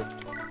teleport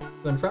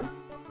to and from.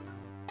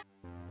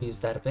 Use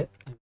that a bit.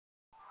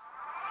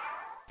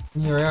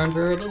 And here we are in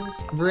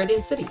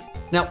Viridian City.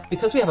 Now,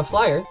 because we have a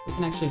flyer, we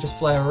can actually just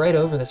fly right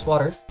over this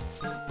water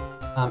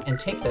and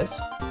take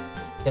this.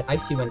 Get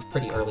Icy Wind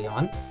pretty early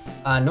on.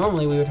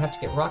 Normally, we would have to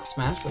get Rock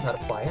Smash without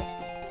a flyer.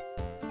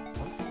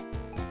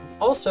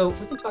 Also,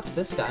 we can talk to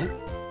this guy.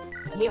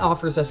 He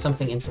offers us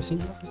something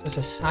interesting. He offers us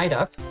a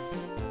Psyduck.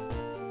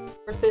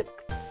 Worth it?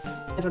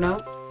 I don't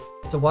know.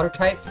 It's a water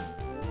type.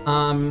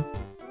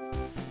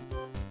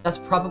 That's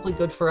probably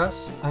good for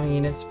us. I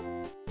mean, it's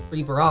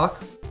free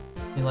Brock.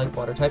 We like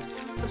water types.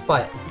 Let's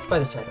buy it. Let's buy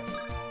the Psyduck.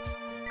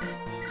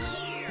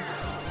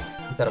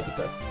 I think that'll be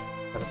good.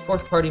 Got a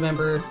fourth party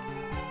member.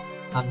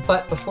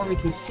 But before we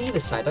can see the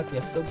Psyduck, we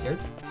have to go here.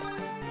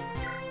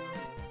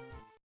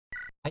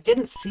 I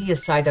didn't see a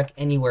Psyduck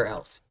anywhere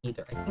else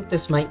either. I think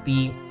this might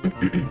be,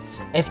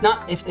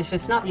 if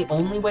it's not the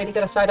only way to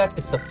get a Psyduck,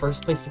 it's the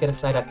first place to get a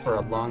Psyduck for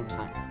a long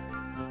time.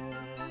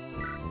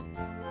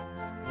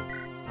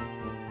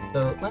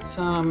 So let's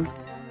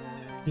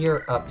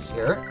gear up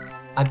here.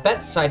 I bet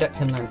Psyduck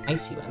can learn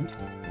Icy Wind.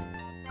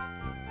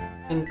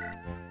 And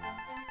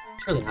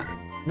surely not.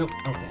 Nope.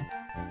 Okay.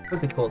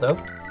 Would be cool though.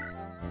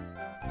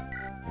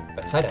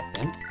 But Psyduck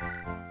can.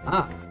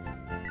 Ah.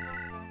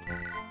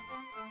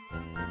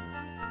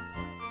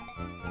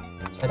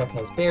 Psyduck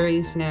has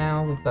berries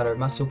now. We've got our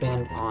muscle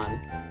band on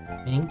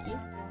Mankey.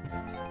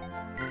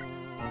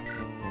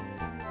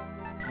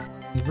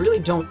 We really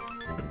don't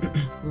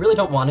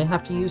want to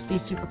have to use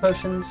these super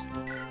potions,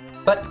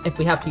 but if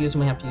we have to use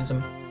them, we have to use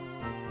them.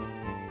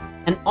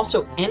 And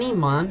also, any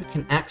mon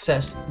can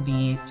access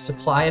the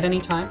supply at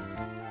any time,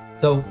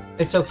 so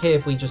it's okay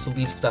if we just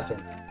leave stuff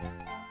in.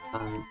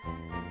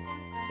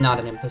 It's not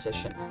an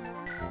imposition.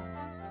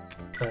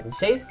 Go ahead and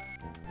save.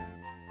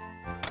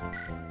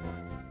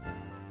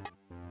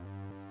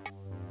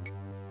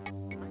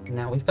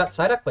 Now we've got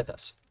Psyduck with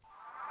us.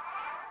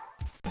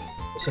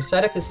 So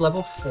Psyduck is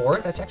level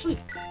 4. That's actually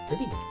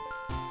pretty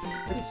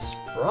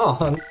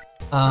strong.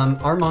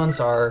 Our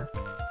mons are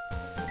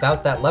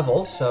about that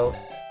level, so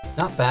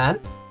not bad.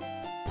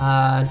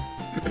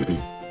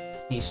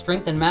 The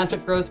strength and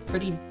magic growth,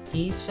 pretty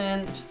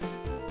decent.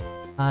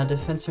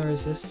 Defense and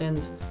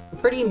resistance,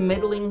 pretty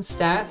middling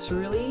stats,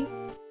 really.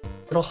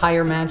 A little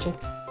higher magic.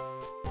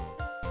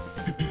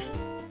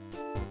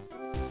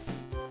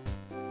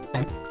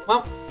 Okay,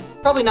 well,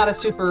 probably not a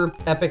super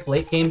epic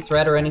late game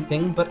threat or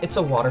anything, but it's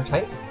a water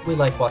type. We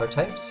like water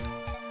types.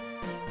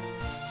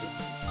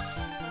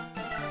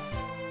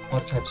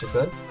 Water types are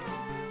good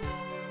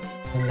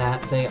in that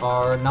they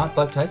are not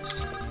bug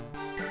types.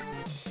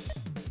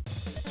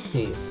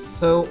 Okay,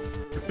 so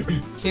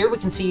here we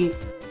can see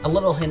a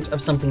little hint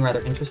of something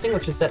rather interesting,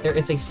 which is that there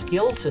is a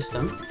skill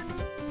system.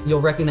 You'll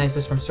recognize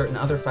this from certain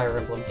other Fire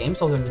Emblem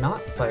games, although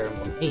not Fire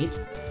Emblem 8.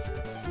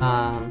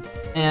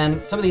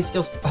 And some of these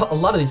skills, a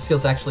lot of these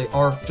skills actually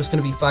are just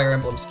going to be Fire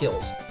Emblem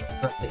skills.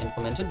 correctly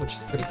implemented, which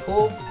is pretty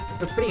cool.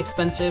 They're pretty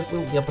expensive. We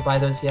won't be able to buy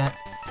those yet.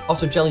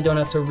 Also, jelly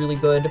donuts are really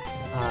good.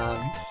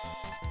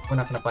 We're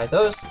not going to buy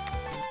those.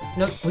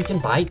 No, we can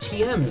buy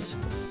TMs.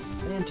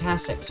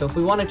 Fantastic. So if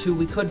we wanted to,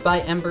 we could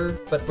buy Ember,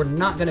 but we're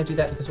not going to do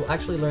that because we'll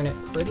actually learn it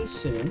pretty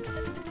soon.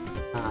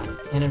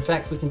 And in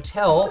fact, we can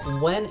tell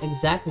when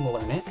exactly we'll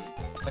learn it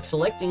by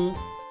selecting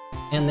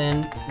and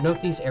then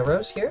note these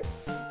arrows here.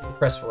 We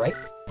press right.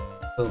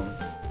 Boom.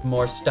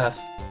 More stuff.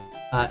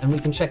 And we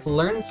can check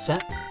Learn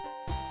Set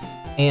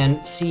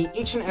and see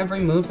each and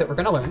every move that we're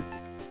going to learn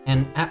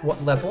and at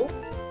what level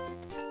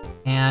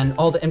and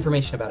all the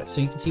information about it. So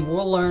you can see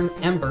we'll learn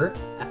Ember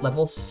at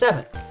level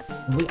 7.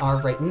 And we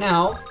are right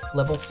now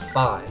level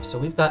 5. So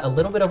we've got a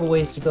little bit of a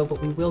ways to go,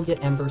 but we will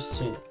get Ember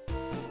soon.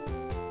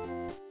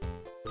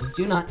 We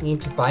do not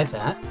need to buy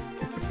that.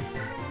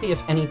 Let's see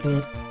if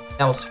anything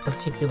else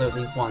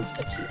particularly wants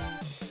a tier.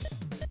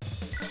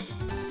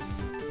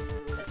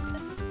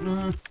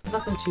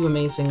 Nothing too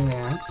amazing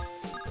there.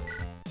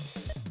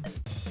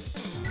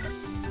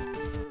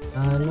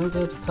 No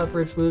good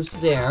coverage moves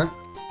there.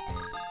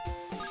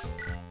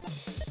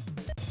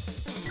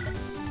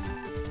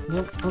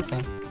 Nope,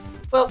 okay.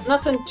 Well,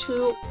 nothing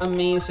too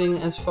amazing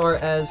as far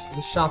as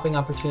the shopping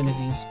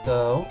opportunities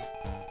go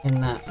in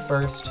that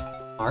first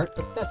part,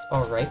 but that's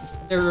alright.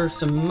 There are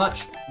some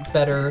much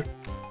better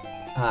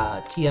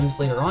TMs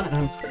later on, and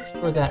I'm pretty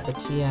sure that the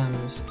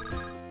TMs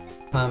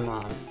come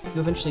you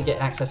eventually get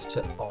access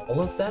to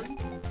all of them,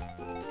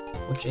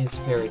 which is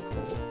very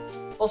cool.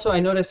 Also,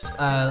 I noticed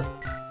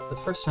the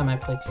first time I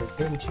played through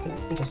here, which you can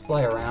actually just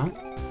fly around,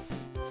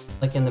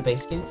 like in the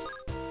base game,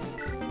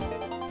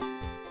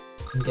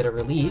 and get a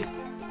relief,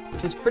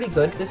 which is pretty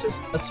good. This is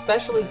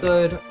especially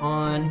good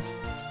on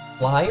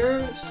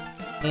flyers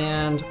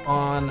and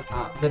on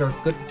that are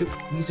good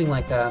using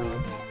like or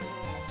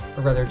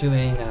rather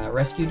doing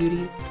rescue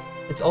duty.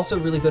 It's also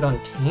really good on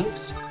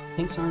tanks.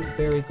 Tanks aren't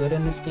very good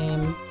in this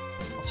game.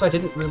 Also, I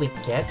didn't really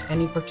get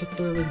any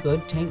particularly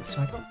good tanks,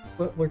 so I don't know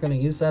what we're going to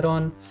use that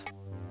on.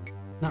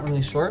 Not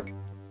really sure.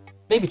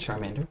 Maybe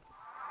Charmander.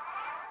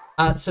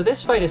 So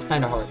this fight is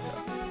kind of hard,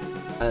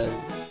 though.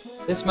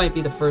 This might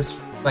be the first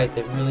fight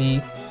that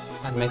really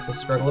kind of makes us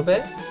struggle a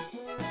bit.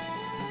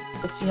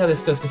 Let's see how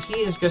this goes, because he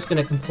is just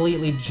going to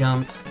completely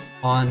jump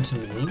onto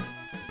me.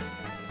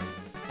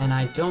 And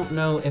I don't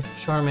know if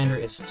Charmander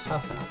is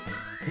tough enough.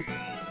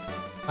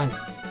 Fine.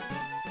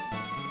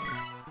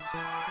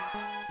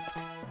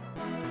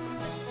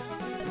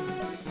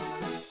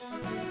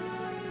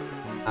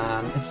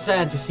 It's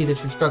sad to see that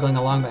you're struggling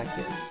along back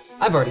here.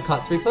 I've already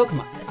caught 3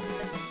 Pokemon.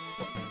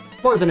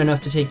 More than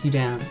enough to take you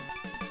down.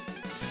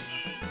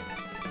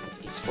 That's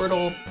a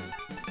Squirtle.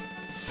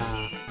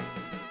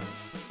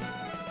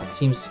 That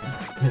seems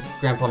his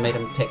grandpa made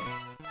him pick.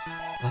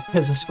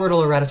 There's a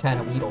Squirtle, a Rattata,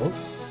 and a Weedle.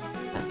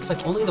 It looks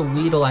like only the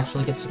Weedle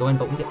actually gets to go in,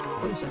 but we get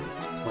Poison,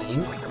 which is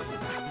lame.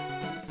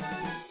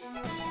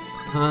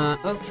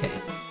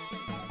 Okay.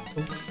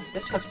 So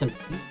this has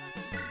Confusion.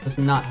 Does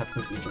not have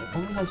Confusion. It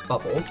only has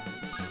Bubble.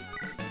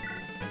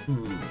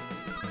 Let's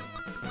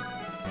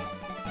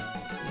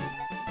see.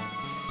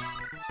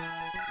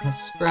 It has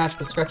Scratch,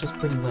 but Scratch is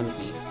pretty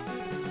wimpy.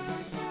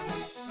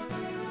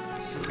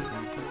 Let's see.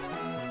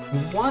 We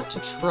want to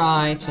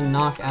try to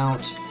knock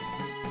out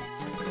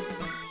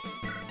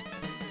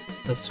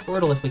the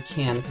Squirtle if we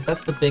can, because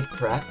that's the big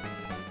threat.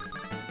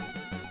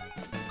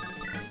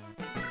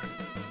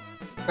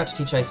 Forgot to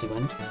teach Icy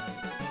Wind.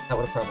 That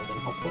would have probably been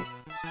helpful.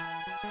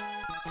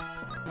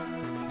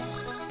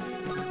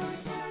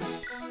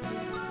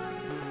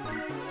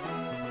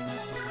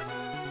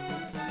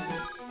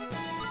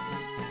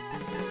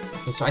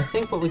 Okay, so I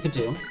think what we could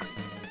do,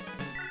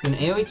 an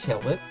AoE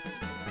Tail Whip.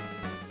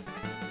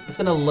 It's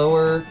going to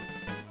lower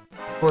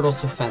Squirtle's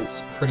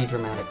defense pretty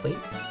dramatically.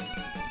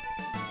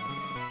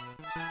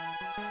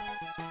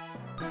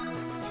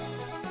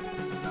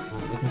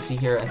 We can see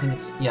here, I think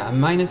it's, yeah, a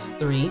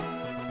 -3.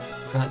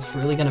 So that's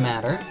really going to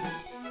matter.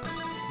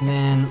 And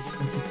then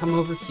we can come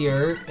over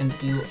here and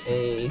do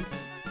a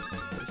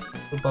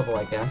bubble,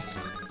 I guess.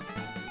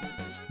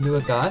 Do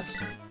a Gust.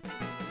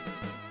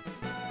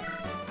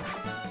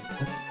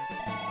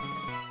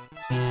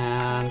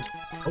 And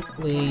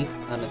hopefully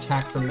an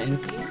attack from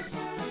Mankey.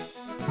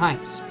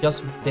 Nice.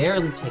 Just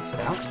barely takes it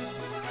out.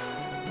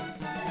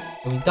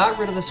 And we got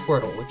rid of the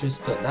Squirtle, which is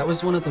good. That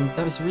was one of them.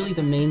 That was really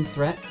the main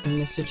threat in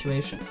this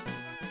situation.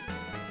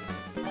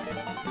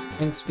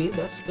 Strength speed,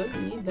 that's good.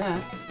 We need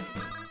that.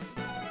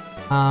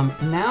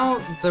 Now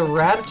the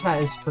Rattata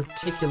is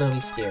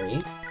particularly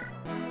scary,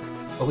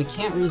 but we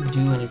can't really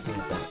do anything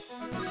with that.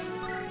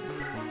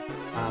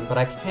 But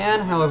I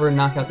can, however,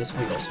 knock out this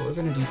Weedle, so we're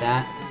going to do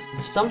that.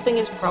 Something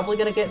is probably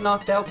going to get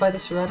knocked out by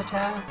this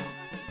Rattata.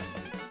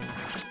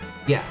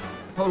 Yeah,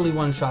 totally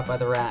one-shot by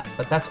the rat,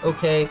 but that's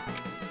okay.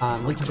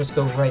 We can just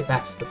go right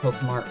back to the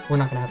Pokemart. We're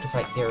not going to have to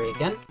fight Gary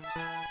again.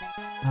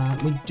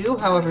 We do,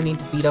 however, need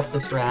to beat up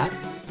this rat.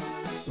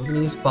 We're going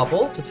to use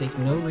Bubble to take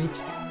no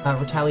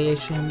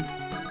retaliation,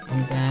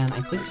 and then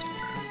I think,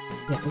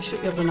 yeah, we should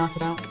be able to knock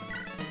it out.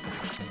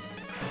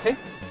 Okay,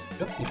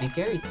 go, we beat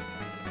Gary.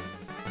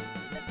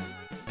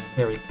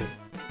 Very cool.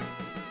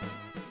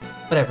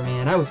 Whatever,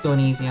 man. I was going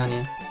easy on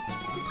you.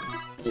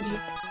 Maybe.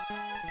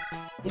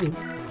 Maybe.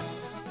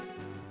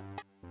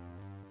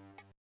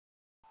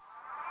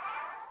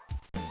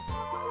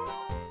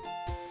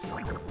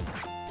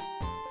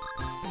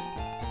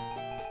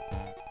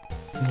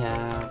 We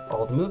have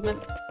all the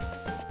movement.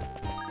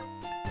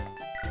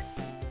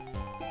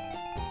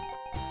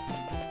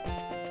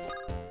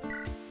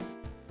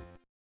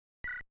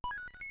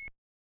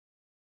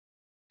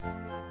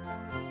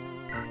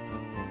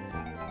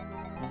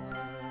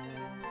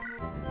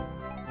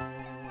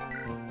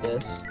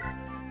 This.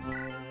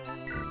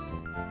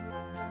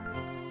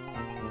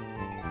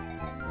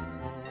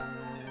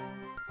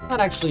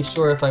 Not actually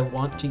sure if I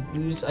want to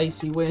use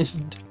Icy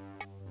Wind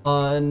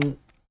on...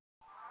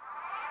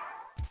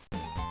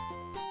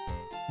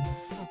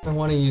 I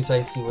want to use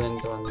Icy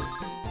Wind on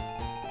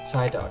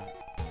Psyduck.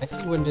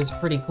 Icy Wind is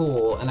pretty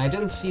cool, and I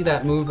didn't see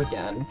that move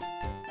again.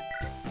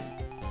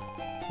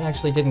 I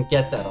actually didn't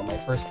get that on my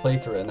first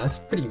playthrough, and that's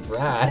pretty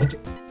rad.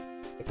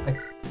 I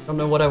don't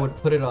know what I would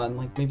put it on,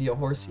 like maybe a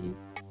horsey?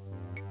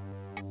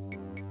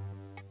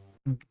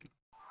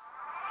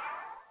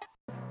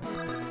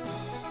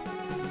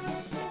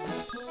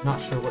 Not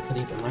sure what could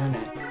even learn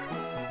it.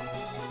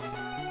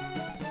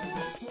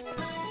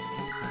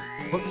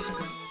 Whoops.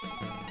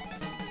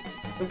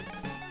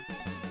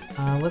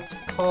 Let's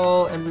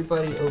call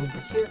everybody over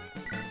here.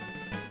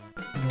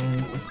 And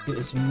then what we do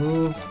is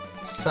move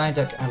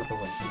Psyduck out of the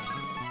way.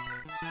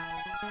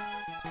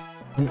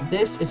 And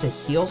this is a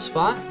heal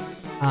spot.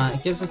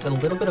 It gives us a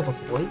little bit of a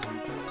void.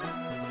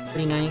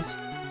 Pretty nice.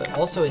 But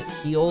also it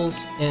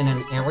heals in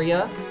an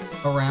area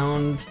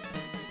around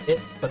it,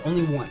 but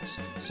only once.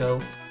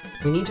 So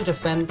we need to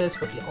defend this,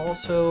 but we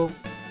also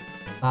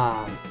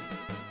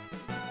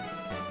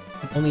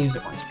only use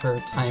it once per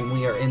time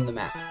we are in the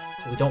map.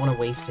 So we don't want to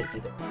waste it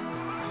either.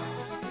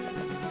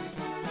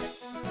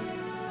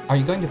 Are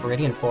you going to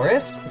Viridian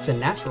Forest? It's a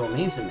natural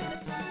maze in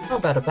there. How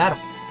about a battle?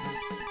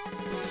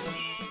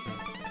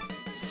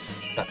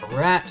 Got a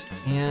rat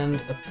and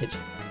a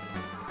pigeon.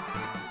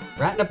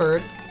 Rat and a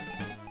bird.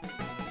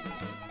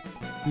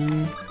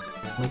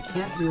 We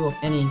can't do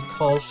any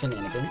call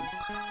shenanigans.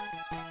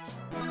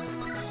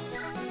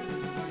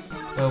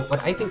 So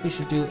what I think we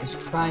should do is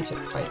try to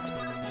fight.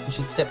 We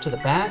should step to the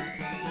back,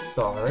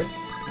 guard,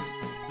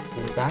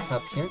 and back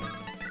up here.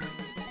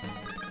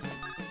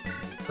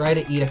 Try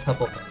to eat a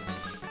couple hits.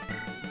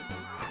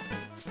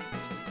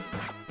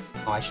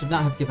 Oh, I should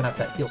not have given up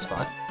that heal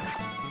spot.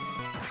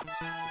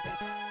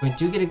 Okay. We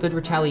do get a good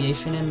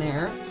retaliation in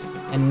there,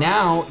 and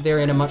now they're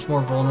in a much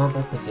more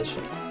vulnerable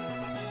position.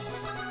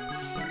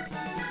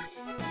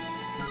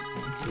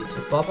 Let's see,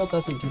 so Bubble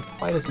doesn't do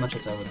quite as much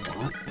as I would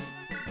want.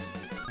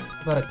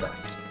 How about a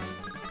Gus?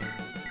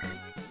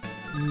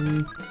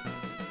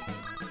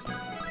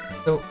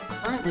 So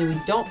currently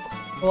we don't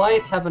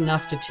quite have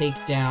enough to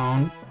take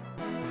down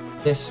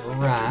this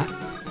rat.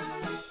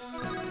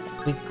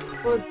 We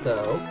could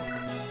though.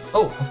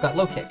 Oh, I've got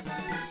low kick.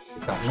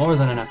 We've got more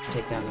than enough to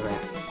take down the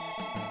rat.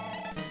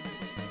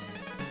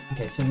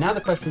 Okay, so now the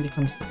question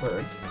becomes the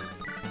bird,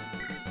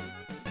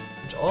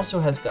 which also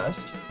has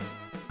gust.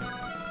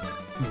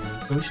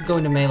 So we should go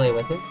into melee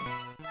with it.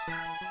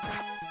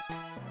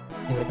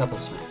 Give it a couple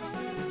of smacks.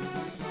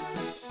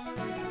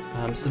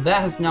 So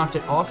that has knocked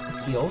it off the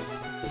heal,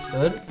 which is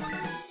good.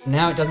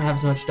 Now it doesn't have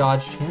as much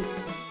dodge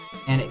chance,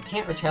 and it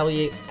can't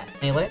retaliate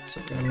at melee, so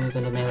we're going to move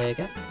into melee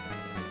again.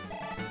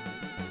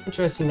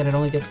 Interesting that it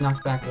only gets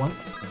knocked back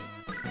once.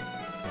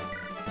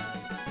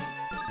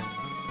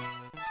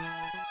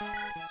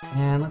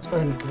 And let's go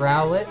ahead and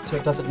growl it so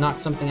it doesn't knock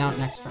something out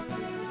next turn.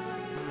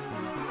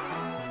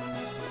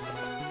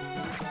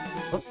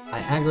 Oh,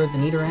 I aggroed the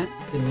Nidoran.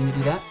 Didn't mean to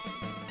do that.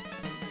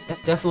 That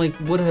definitely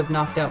would have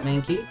knocked out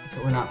Mankey if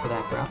it were not for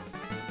that growl.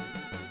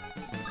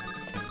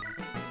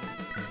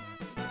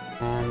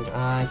 And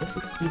I guess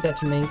we could feed that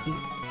to Mankey.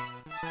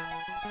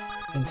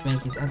 Since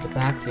Mankey's at the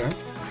back here.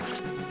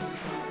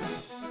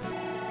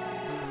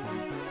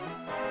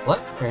 What?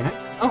 Very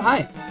nice. Oh,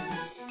 hi!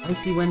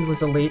 Icy Wind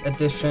was a late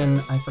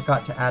addition I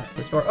forgot to add to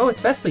the store. Oh, it's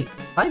Vesli!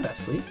 Hi,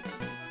 Vesli.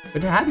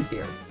 Good to have you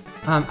here.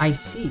 I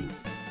see.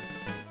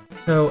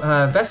 So,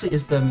 Vesli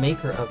is the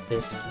maker of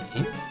this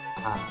game.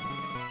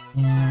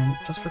 And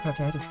just forgot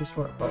to add it to the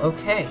store. Well,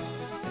 okay.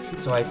 I see.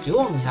 So I do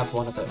only have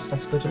one of those.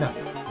 That's good to know.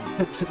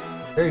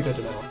 Very good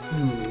to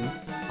know.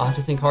 I'll have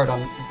to think hard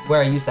on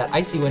where I use that.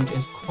 Icy Wind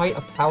is quite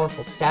a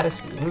powerful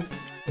status move.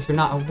 If you're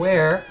not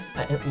aware,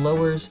 it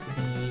lowers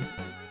the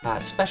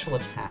special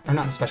attack, or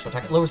not the special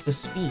attack, it lowers the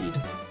speed.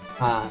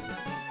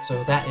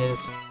 So that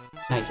is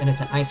nice, and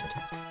it's an ice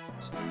attack.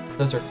 So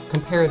those are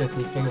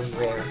comparatively fairly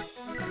rare.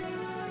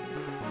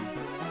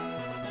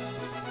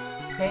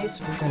 Okay,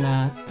 so we're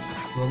gonna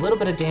do a little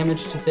bit of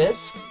damage to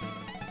this.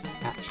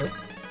 Capture.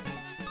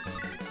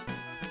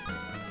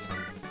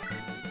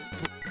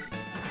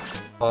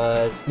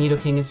 Because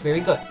Nidoking is very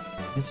good.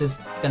 This is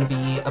gonna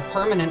be a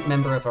permanent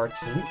member of our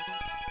team.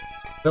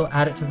 We'll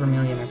add it to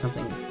Vermilion or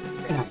something.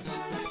 Very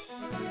nice.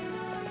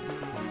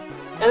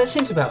 Yeah, that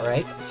seems about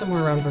right.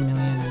 Somewhere around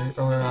Vermilion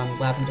or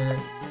Lavender.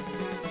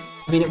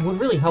 I mean, it would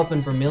really help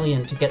in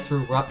Vermilion to get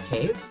through Rock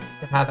Cave,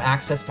 to have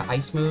access to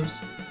ice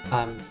moves.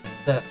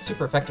 The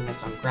super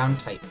effectiveness on ground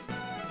type.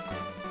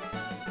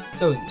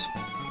 So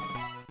useful.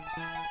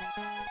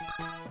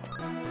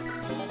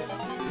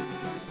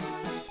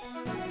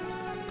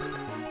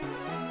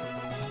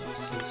 Let's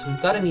see, so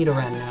we've got a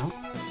Nidoran now.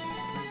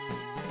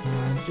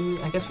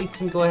 I guess we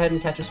can go ahead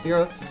and catch a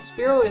Spearow.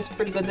 Spearow is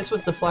pretty good. This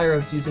was the flyer I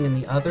was using in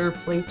the other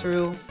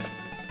playthrough.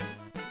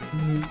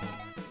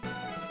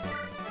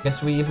 I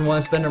guess we even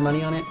want to spend our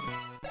money on it?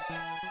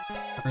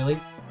 Not really?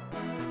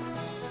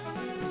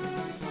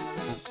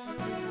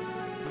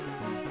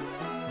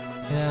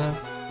 Yeah.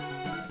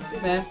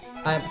 Hey, man.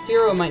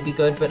 Fearow might be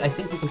good, but I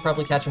think we can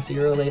probably catch a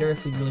Fearow later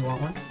if we really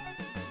want one.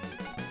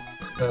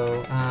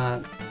 So,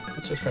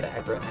 let's just try to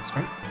aggro it next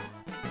turn.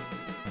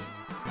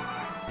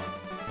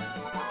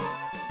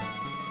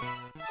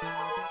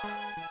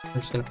 We're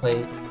just gonna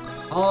play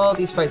all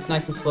these fights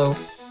nice and slow.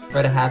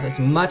 Try to have as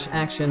much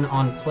action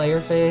on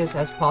player phase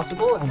as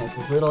possible and as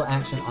little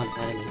action on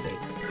enemy phase.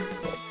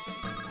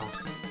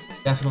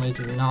 Definitely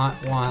do not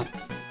want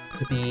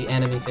to be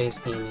enemy phase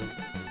gaming.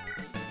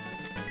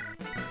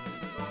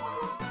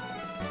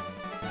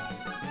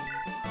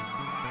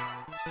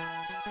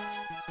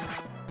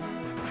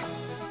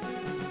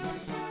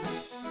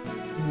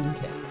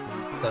 Okay,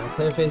 so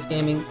player phase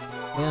gaming,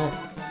 yeah,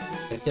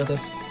 gonna kill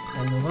this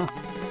and move on.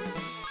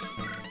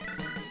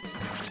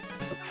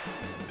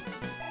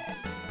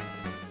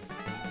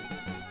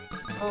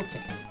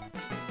 Okay,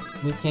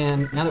 we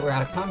can, now that we're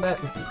out of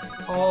combat, we can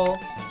call,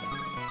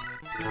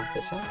 knock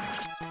this out,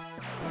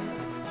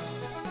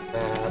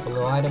 grab a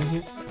little item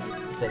here.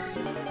 What's this?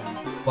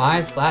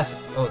 Wise glasses.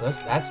 Oh,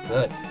 that's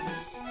good.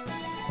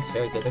 That's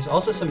very good. There's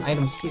also some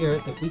items here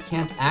that we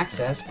can't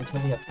access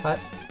until we have cut.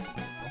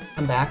 We'll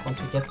come back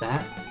once we get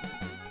that.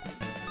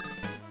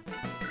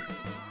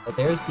 But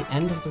there's the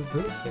end of the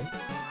route here.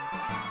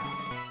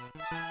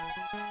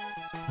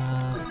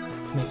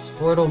 To make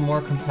Squirtle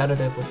more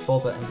competitive with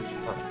Bulba and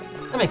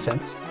Charmander. That makes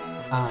sense.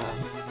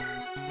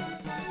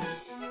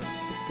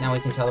 Now we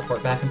can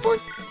teleport back and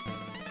forth.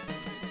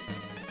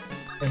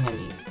 Very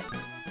handy.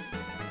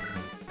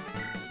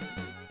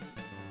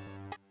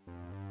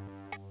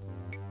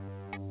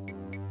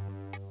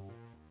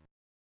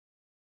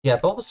 Yeah,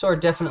 Bulbasaur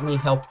definitely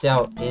helped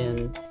out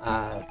in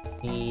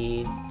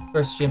the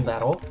first gym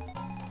battle.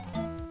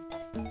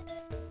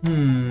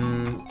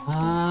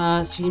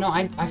 So you know,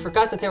 I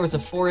forgot that there was a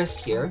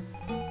forest here.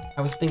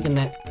 I was thinking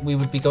that we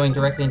would be going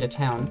directly into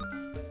town.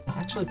 I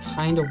actually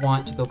kind of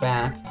want to go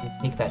back and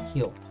take that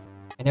heal.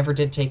 I never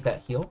did take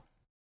that heal.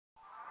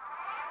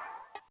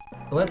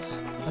 So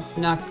let's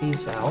knock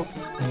these out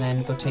and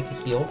then go take a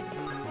heal.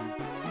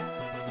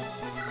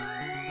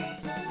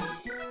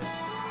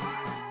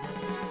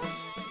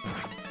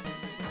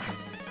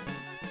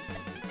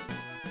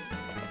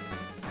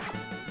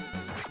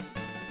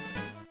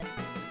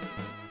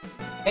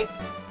 Okay.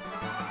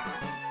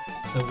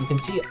 So we can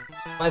see,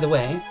 by the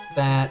way,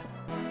 that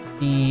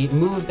the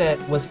move that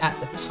was at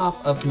the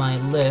top of my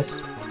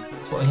list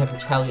is what we have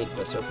Retaliate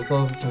with. So if we go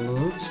over to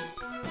moves,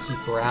 see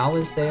Growl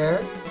is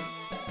there.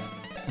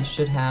 We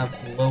should have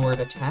lowered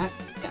attack.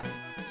 Yeah.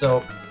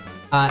 So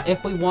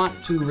if we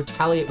want to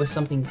retaliate with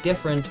something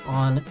different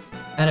on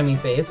enemy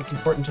phase, it's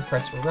important to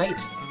press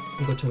right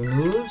and go to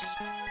moves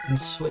and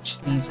switch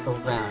these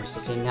around. So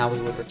say now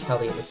we would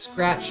retaliate with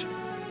Scratch.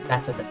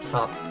 That's at the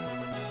top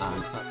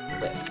of the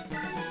list.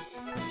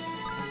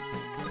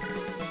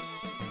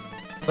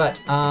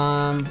 But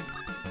I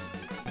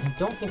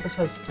don't think this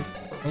has just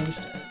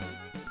ranged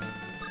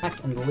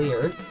attack and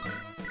leer.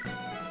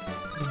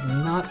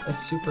 Not a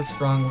super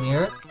strong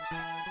leer.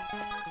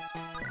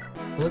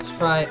 Let's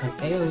try an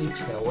AoE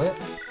Tail Whip.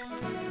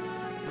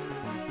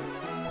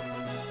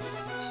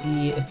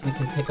 See if we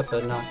can pick up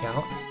a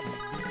knockout.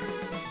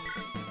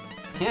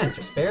 Can,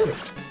 just barely.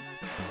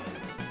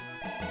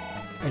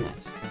 Very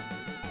nice.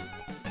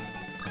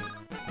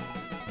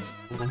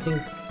 And I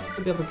think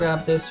we'll be able to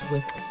grab this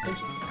with a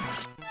Pidgey.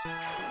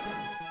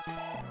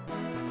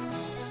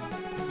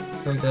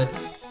 Very good.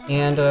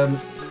 And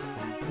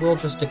we'll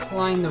just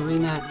decline the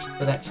rematch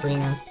for that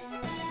trainer.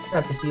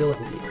 Grab the heal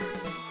and beat it.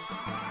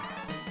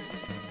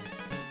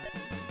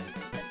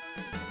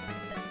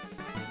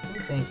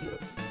 Thank you.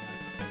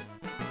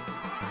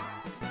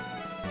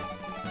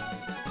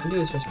 What we can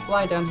do is just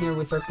fly down here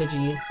with our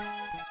Pidgey.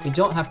 We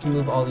don't have to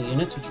move all the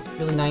units, which is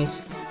really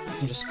nice. We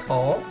can just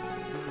call.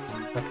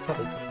 That's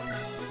probably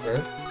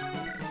good.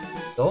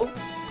 Go.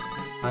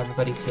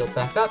 Everybody's healed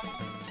back up.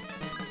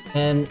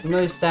 And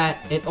notice that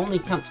it only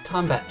counts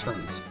combat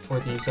turns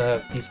for these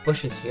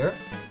bushes here.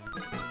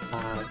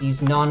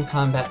 These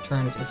non-combat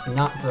turns, it's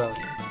not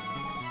growing.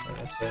 So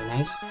that's very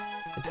nice.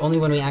 It's only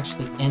when we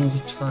actually end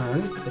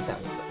turn that that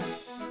will grow.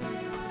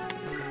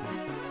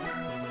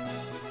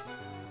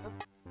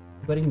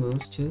 Everybody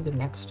moves to the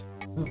next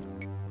move.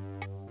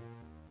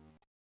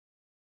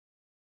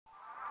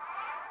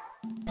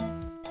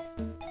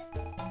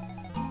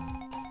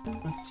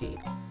 Let's see.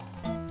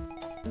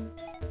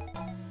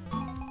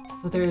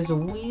 So there's a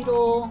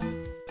Weedle,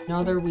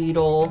 another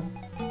Weedle,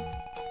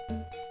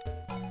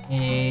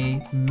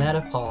 a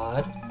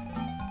Metapod,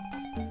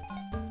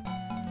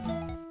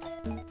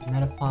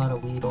 a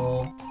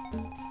Weedle.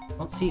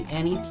 Don't see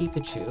any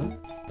Pikachu.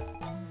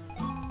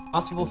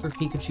 Possible for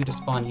Pikachu to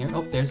spawn here.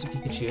 Oh, there's a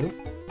Pikachu.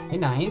 Very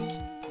nice.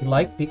 We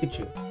like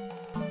Pikachu.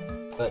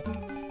 But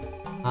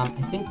I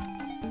think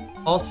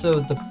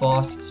also the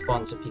boss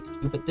spawns a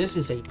Pikachu, but this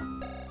is a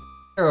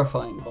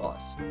terrifying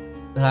boss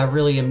that I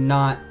really am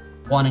not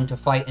wanting to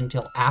fight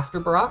until after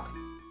Brock.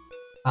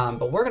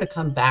 But we're gonna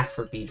come back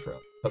for Beedrill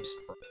post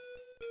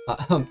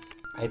Brock.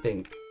 I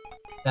think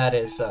that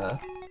is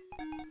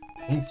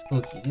he's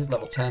spooky. He's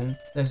level 10.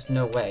 There's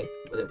no way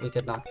that we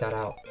could knock that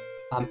out.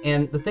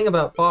 And the thing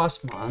about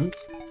boss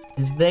mons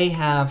is they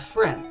have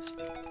friends.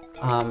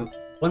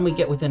 When we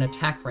get within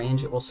attack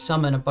range, it will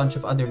summon a bunch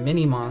of other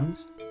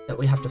mini-mons that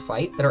we have to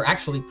fight that are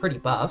actually pretty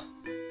buff.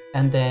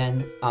 And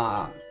then,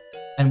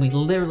 and we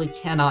literally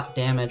cannot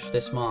damage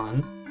this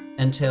mon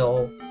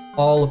until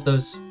all of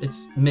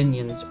its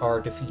minions are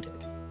defeated.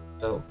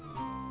 So,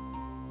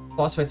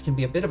 boss fights can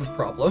be a bit of a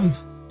problem.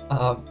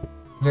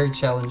 Very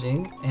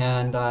challenging,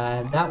 and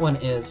that one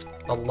is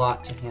a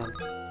lot to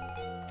handle.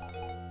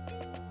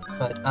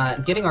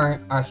 But getting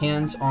our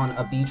hands on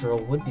a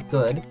Beedrill would be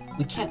good.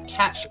 We can't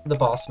catch the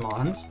boss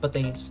mons, but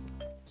they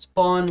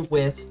spawn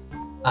with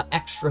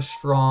extra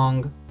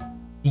strong...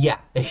 Yeah,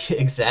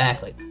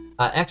 exactly.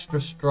 Extra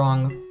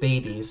strong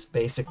babies,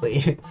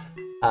 basically.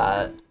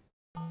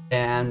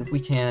 And we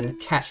can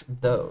catch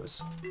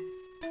those.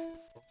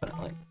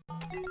 Definitely.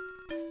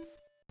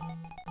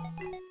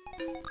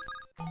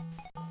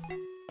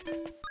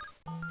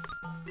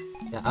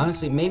 Yeah,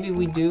 honestly, maybe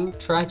we do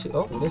try to...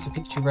 Oh, there's a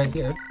Pikachu right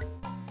here.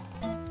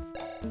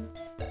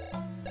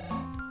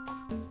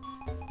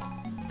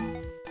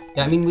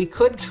 Yeah, I mean, we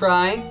could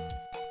try.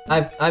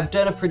 I've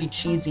done a pretty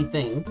cheesy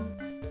thing,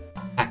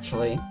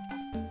 actually,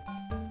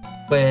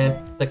 with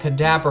the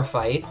Kadabra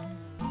fight.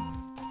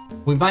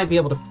 We might be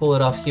able to pull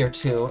it off here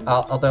too,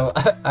 although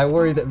I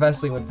worry that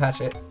Vesli would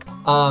patch it.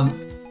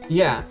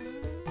 Yeah,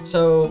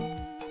 so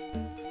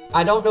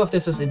I don't know if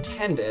this is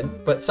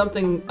intended, but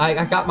something,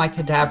 I got my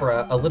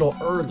Kadabra a little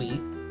early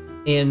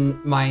in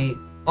my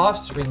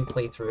off-stream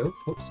playthrough,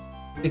 oops,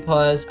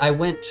 because I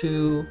went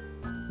to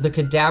the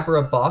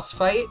Kadabra boss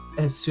fight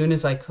as soon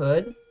as I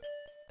could,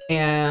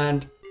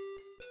 and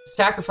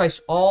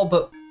sacrificed all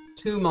but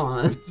 2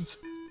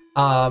 mons,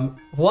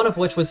 one of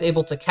which was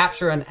able to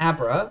capture an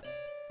Abra,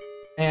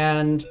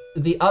 and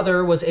the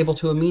other was able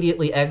to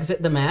immediately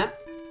exit the map,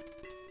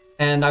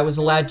 and I was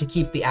allowed to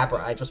keep the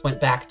Abra. I just went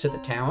back to the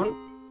town.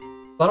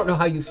 I don't know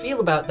how you feel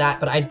about that,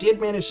 but I did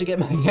manage to get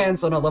my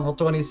hands on a level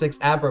 26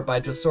 Abra by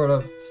just sort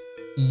of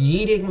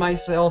yeeting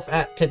myself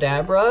at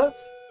Kadabra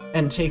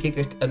and taking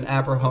an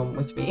Abra home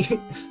with me.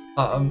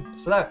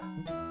 So that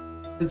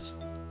is...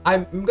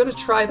 I'm gonna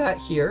try that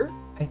here.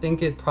 I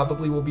think it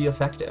probably will be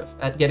effective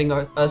at getting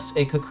us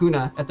a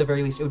Kakuna at the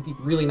very least. It would be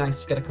really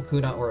nice to get a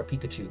Kakuna or a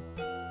Pikachu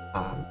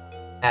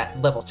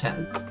at level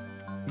 10.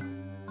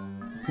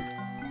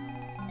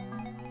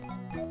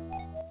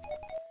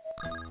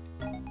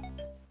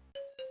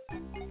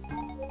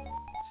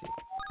 Let's see.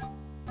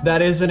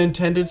 That is an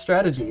intended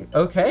strategy.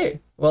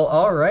 Okay, well,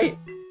 all right.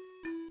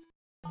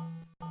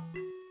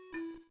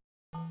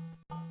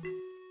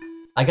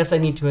 I guess I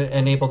need to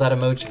enable that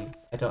emoji.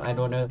 I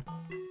don't know.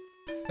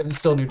 I'm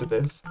still new to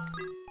this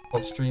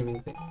whole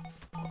streaming thing.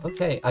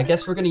 Okay, I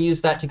guess we're gonna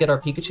use that to get our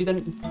Pikachu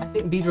then. I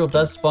think Beedrill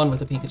does spawn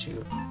with a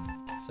Pikachu.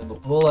 So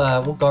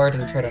we'll guard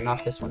and try to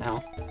knock this one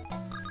out.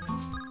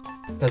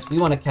 Because we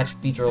want to catch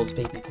Beedrill's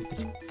baby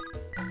Pikachu.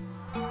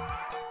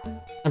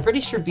 I'm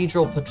pretty sure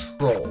Beedrill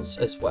patrols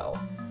as well.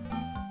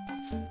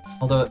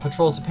 Although it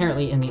patrols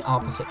apparently in the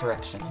opposite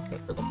direction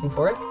if we're looking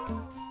for it.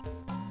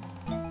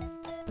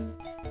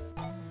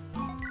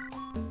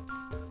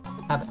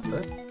 Have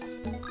Ember.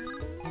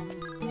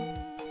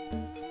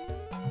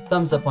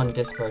 Thumbs up on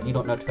Discord, you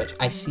don't know Twitch.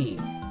 I see.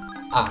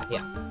 Ah,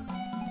 yeah.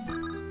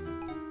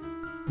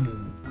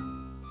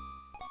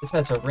 This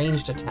has a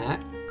ranged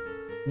attack.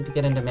 Need to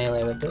get into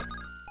melee with it.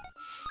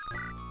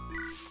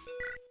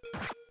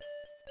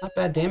 Not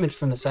bad damage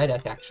from the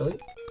Psyduck, actually.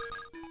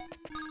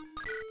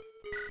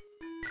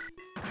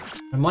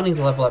 I'm wanting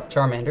to level up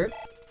Charmander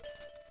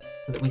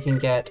so that we can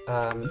get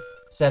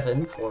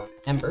 7 for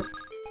Ember.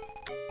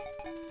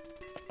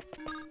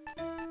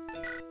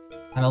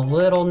 I'm a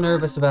little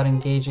nervous about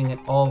engaging at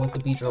all with the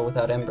Beedrill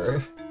without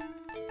Ember,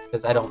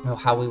 because I don't know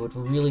how we would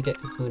really get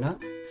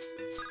Kakuna.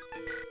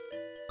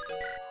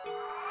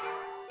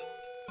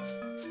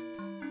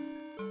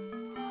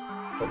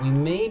 But we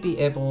may be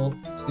able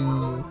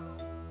to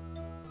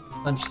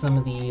punch some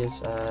of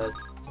these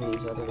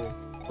other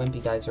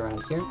wimpy guys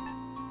around here.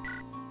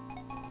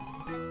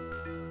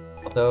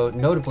 Although,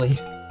 notably,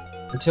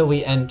 until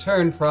we end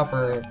turn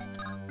proper,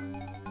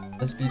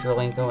 this Beedrill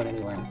ain't going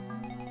anywhere.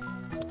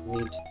 So we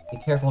need to be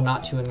careful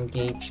not to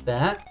engage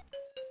that.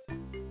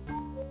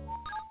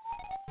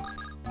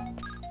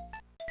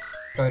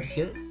 Start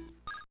here.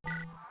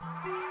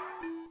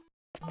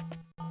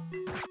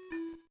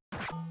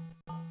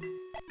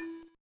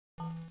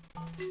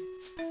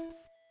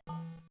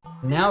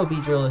 Now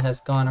Beedrill has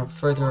gone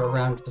further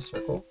around the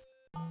circle.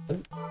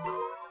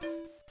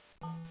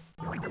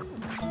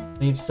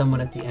 Leave someone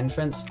at the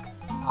entrance.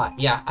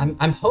 Yeah,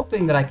 I'm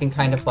hoping that I can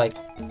kind of like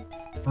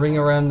ring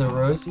around the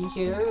rosy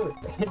here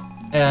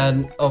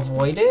and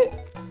avoid it.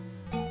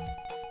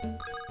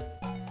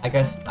 I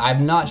guess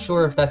I'm not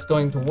sure if that's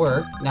going to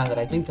work now that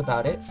I think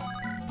about it.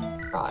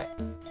 Try.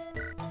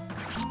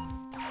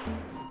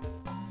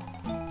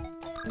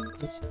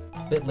 It's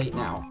a bit late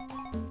now.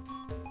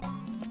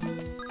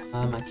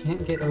 I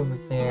can't get over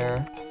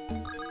there.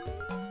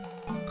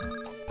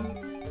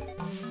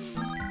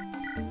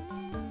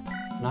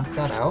 Knock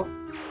that out.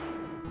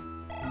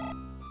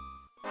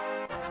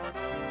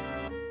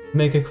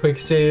 Make a quick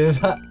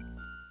save.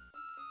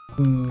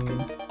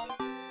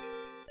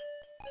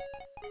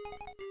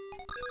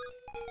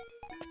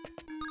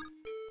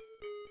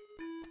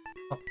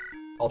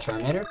 All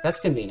Charmander. That's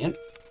convenient.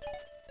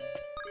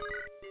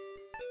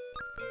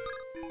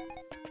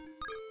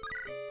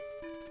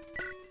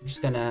 I'm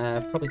just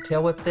gonna probably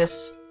Tail Whip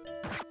this.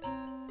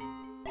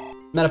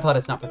 Metapod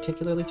is not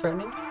particularly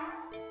threatening.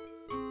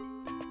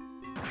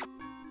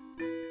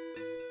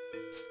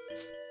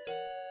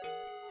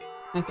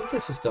 I think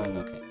this is going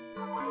okay.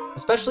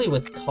 Especially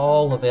with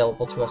Call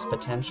available to us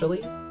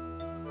potentially.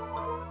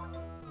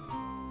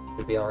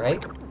 Should be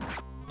alright.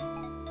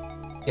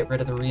 Get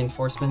rid of the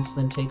reinforcements,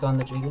 then take on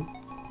the Jigen.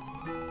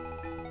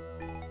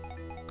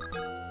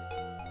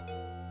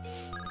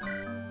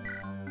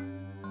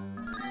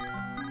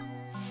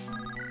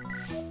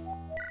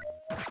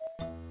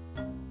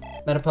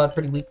 Metapod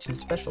pretty weak to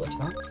special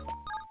attacks.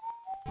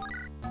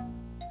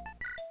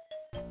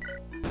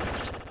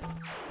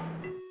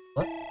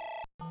 What?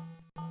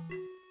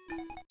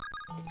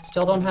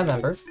 Still don't have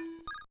Ember.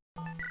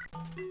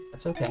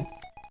 That's okay.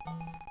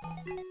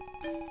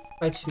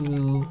 Try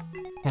to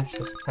catch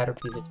this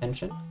Caterpie's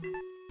attention.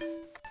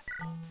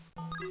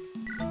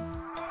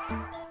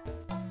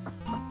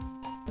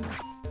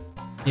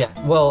 Yeah,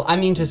 well, I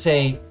mean to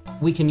say,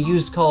 we can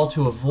use Call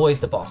to avoid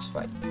the boss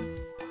fight.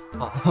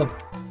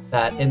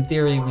 That, in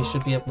theory,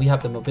 we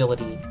have the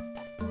mobility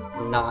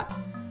to not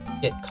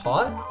get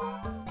caught,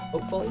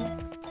 hopefully.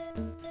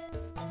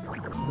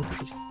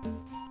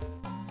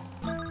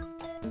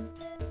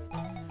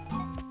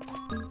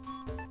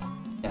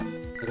 Yeah,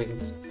 so we can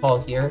Call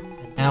here,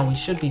 and now we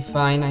should be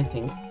fine, I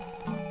think.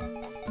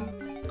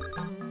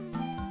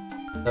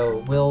 So,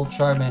 will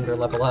Charmander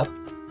level up?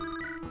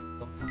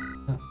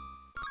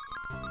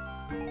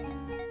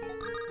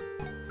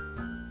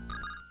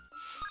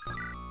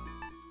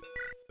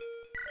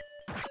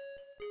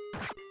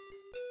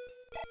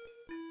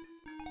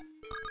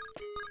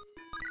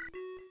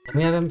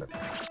 We have Ember.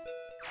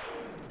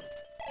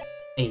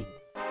 Hey,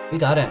 we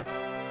got him.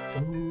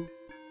 Ooh.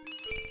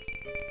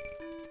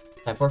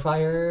 Time for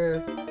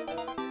fire.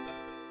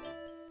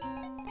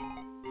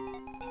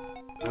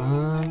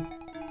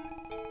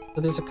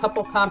 So there's a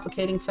couple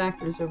complicating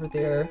factors over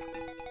there.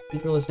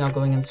 Beedrill is now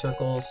going in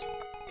circles.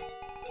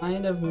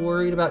 Kind of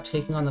worried about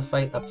taking on the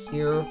fight up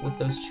here with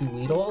those two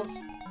Weedles.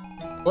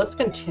 Let's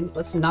continue.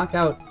 Let's knock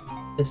out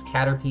this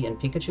Caterpie and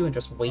Pikachu and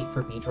just wait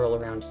for Beedrill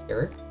around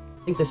here.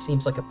 I think this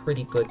seems like a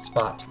pretty good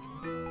spot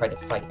to try to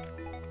fight.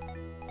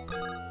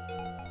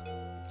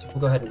 So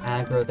we'll go ahead and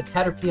aggro the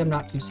Caterpie. I'm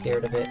not too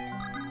scared of it.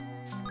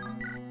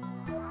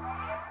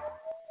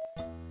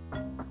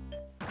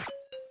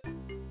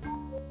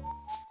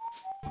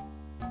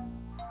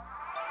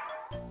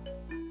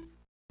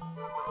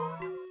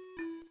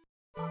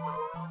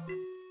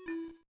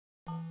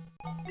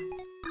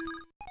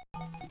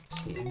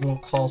 Let's see, we'll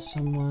call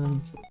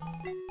someone.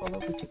 Call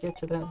over to get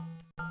to that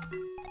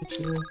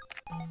Pikachu.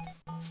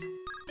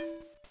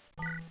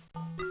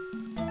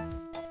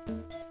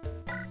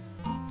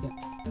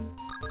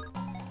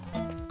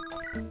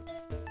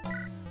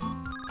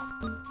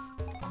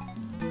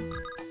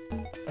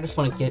 I just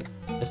want to get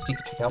this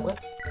Pikachu dealt with.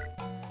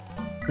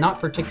 It's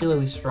not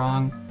particularly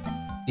strong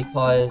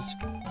because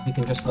we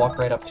can just walk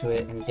right up to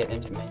it and get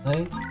into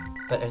melee,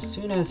 but as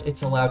soon as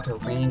it's allowed to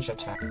range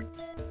attack,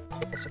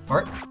 pick us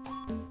apart.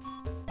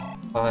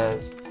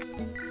 Because,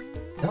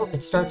 well,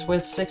 it starts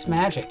with 6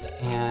 magic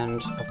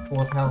and a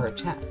 4 power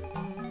attack.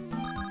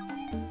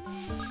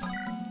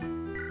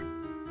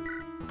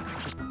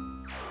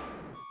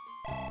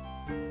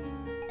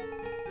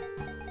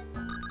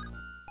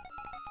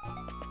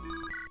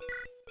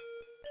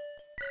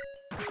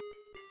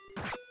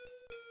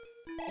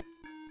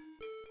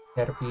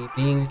 Caterpie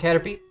being a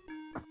Caterpie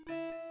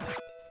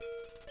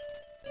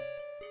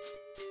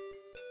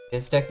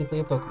is technically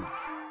a Pokemon.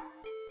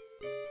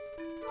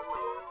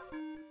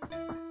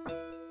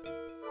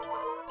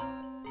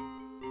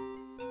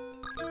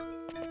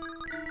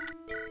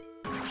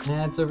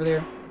 That's over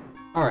there.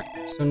 Alright,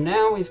 so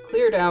now we've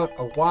cleared out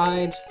a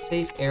wide,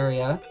 safe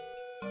area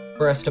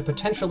for us to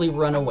potentially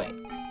run away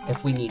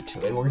if we need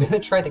to. And we're going to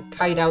try to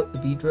kite out the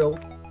Beedrill.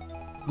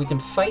 We can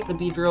fight the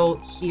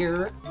Beedrill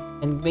here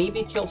and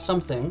maybe kill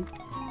something,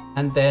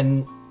 and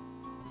then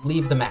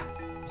leave the map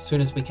as soon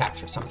as we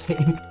capture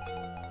something.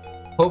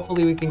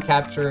 Hopefully we can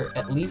capture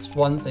at least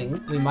one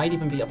thing. We might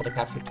even be able to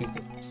capture two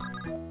things.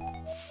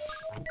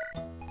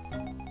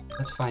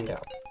 Let's find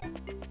out.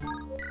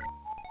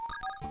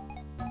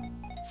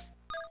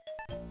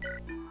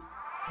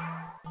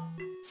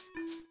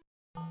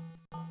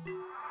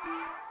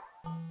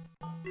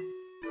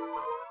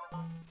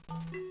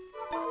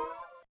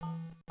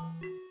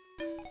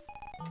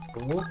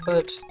 We'll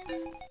put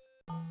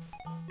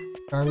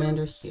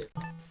Charmander here.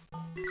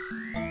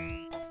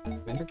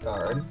 Charmander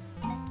guard.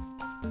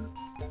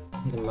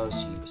 The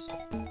most use.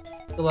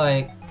 I feel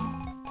like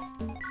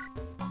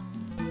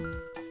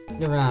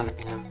around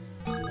am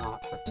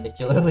not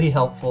particularly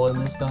helpful in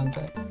this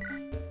context.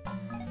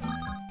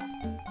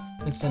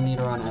 Let's send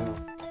Nidoran ammo.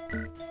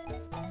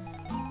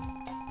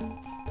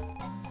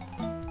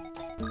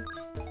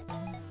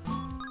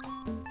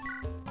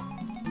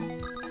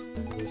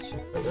 These two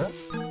further up.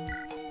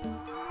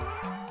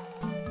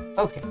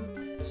 Okay,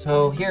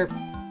 so here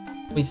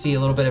we see a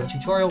little bit of a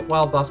tutorial.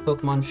 Wild boss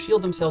Pokemon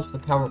shield themselves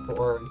with the power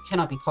core and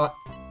cannot be caught.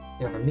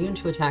 They are immune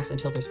to attacks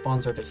until their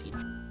spawns are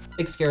defeated.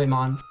 Big scary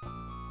mon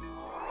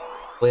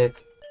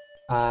with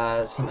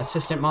some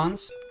assistant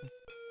mons.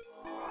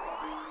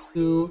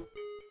 Two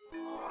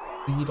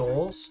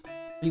Weedles.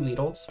 3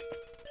 Weedles.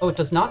 Oh, it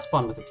does not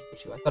spawn with a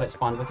Pikachu. I thought it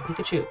spawned with a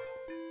Pikachu.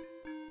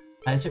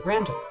 Is it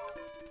random?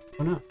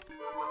 Oh no.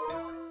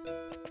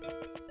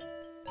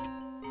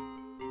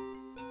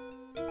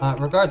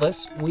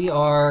 Regardless, we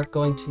are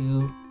going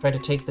to try to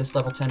take this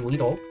level 10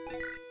 Weedle.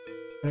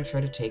 We're going to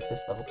try to take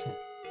this level 10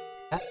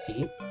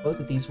 Caterpie. Both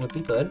of these would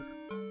be good.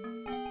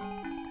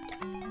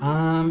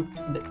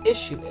 The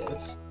issue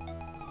is,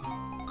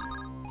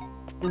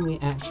 can we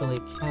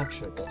actually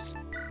capture this?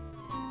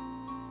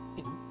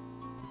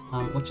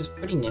 Which is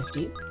pretty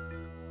nifty.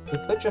 We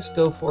could just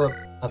go for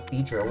a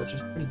Beedrill, which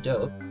is pretty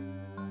dope.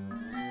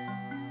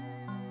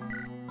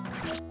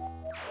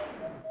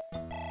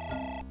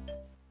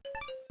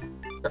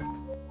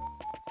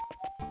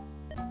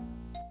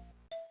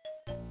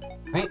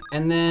 Right,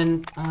 and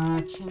then,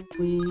 can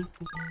we...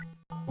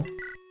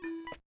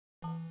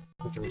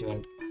 Which are we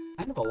doing?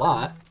 Kind of a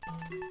lot.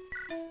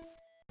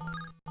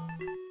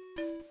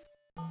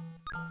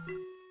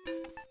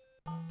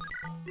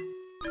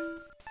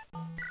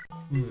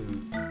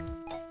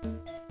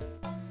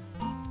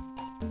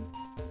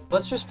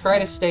 Let's just try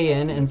to stay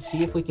in and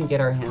see if we can get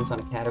our hands on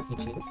a Caterpie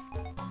too.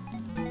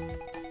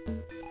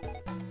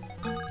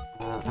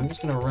 I'm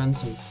just gonna run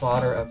some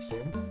fodder up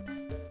here.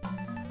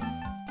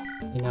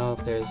 You know,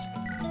 if there's...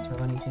 throw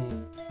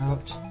anything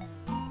out.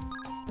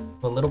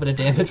 A little bit of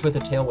damage with a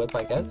tail whip,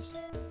 I guess.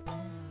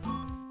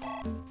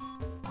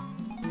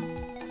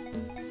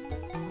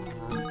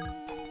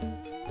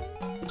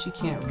 But you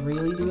can't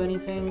really do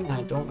anything, and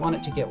I don't want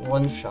it to get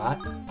one shot.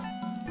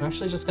 I'm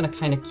actually just gonna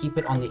kind of keep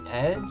it on the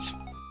edge.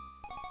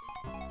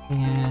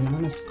 And I'm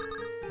gonna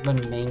run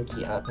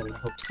Mankey up in the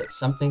hopes that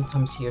something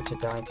comes here to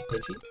die to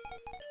Pidgey.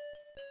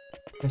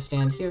 I'm gonna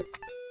stand here.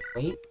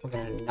 Wait, we're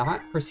gonna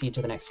not proceed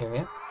to the next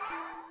area.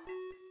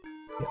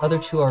 The other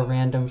two are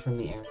random from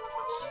the area.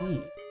 Let's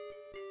see.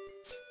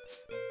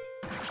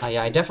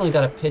 Yeah, I definitely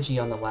got a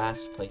Pidgey on the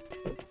last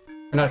playthrough.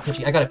 Or not a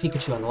Pidgey, I got a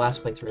Pikachu on the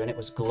last playthrough, and it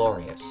was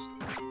glorious.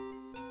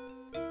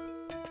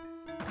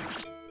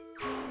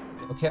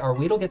 Okay, our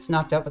Weedle gets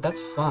knocked out, but that's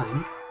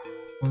fine.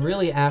 We're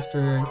really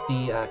after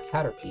the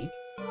Caterpie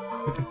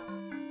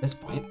at this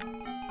point.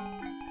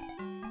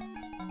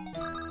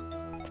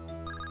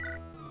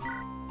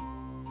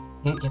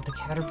 Can't get the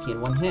Caterpie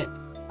in one hit.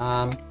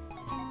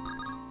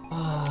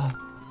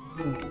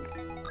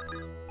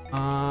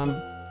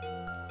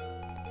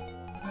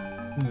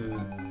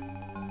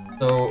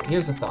 So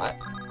here's a thought.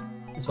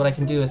 Is what I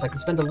can do is I can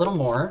spend a little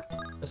more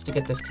just to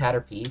get this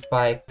Caterpie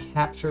by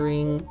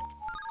capturing...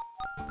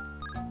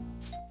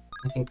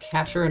 I can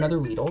capture another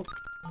Weedle.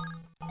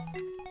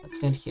 Let's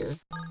stand here.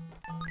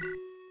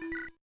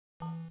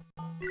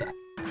 Yeah.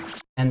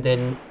 And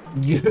then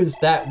use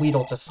that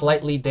Weedle to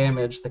slightly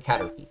damage the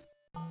Caterpie.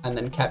 And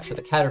then capture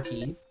the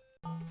Caterpie.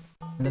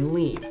 And then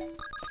leave.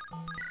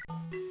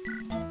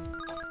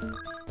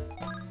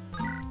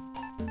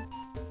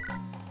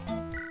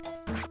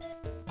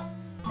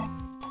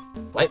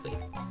 Slightly.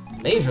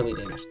 Majorly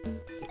damaged,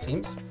 it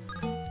seems.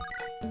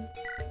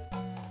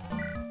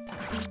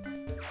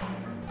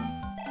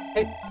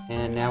 Okay,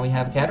 and now we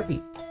have a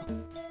Caterpie.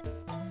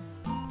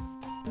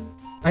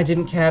 I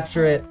didn't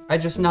capture it. I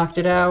just knocked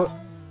it out.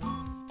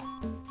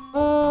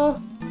 Oh.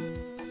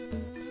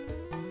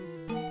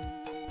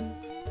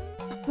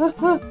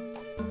 Well,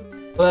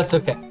 that's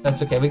okay.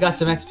 That's okay. We got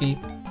some XP.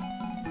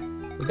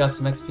 We got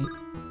some XP.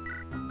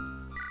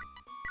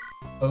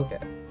 Okay.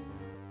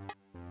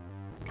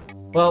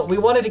 Well, we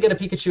wanted to get a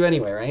Pikachu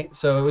anyway, right?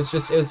 So it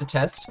was a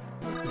test.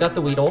 We got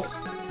the Weedle.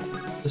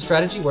 The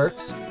strategy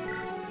works.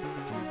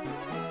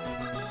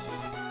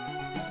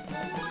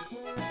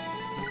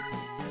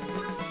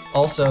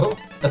 Also,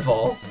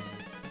 evolve.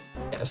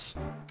 Yes.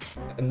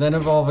 And then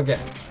evolve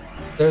again.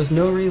 There's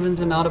no reason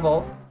to not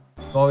evolve.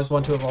 You always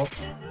want to evolve.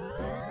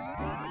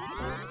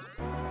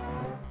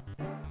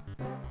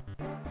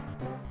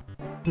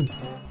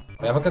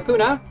 We have a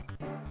Kakuna.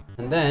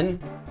 And then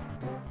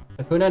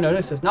Kakuna,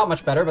 notice, is not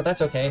much better, but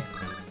that's okay.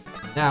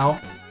 Now,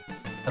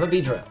 I have a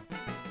Beedrill.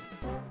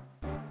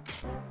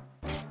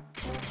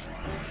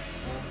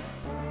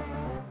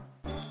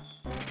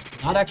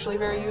 Not actually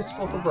very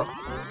useful for Brock.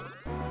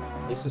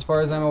 At least as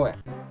far as I'm aware.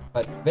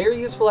 But very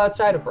useful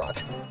outside of Brock.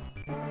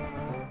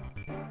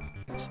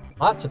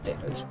 Lots of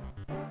damage.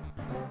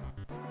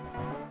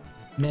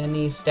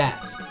 Many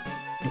stats.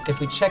 If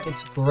we check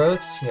its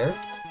growths here,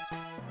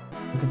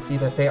 you can see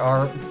that they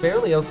are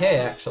fairly okay,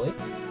 actually.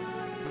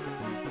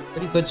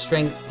 Pretty good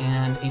strength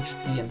and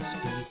HP and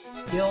speed and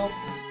skill.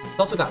 It's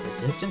also got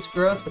resistance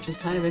growth, which is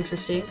kind of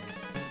interesting.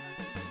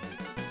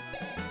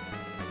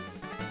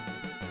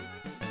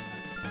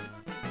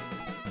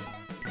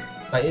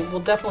 But it will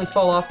definitely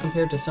fall off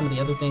compared to some of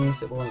the other things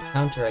that we'll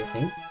encounter, I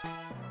think.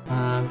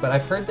 But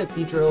I've heard that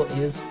Beedrill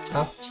is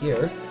top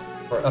tier,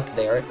 or up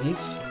there at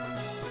least,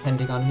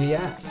 depending on who you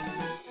ask.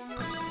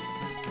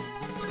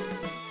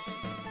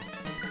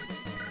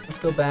 Let's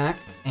go back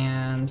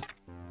and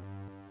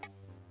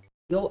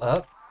heal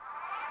up.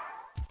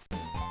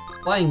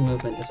 Flying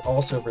movement is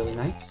also really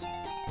nice.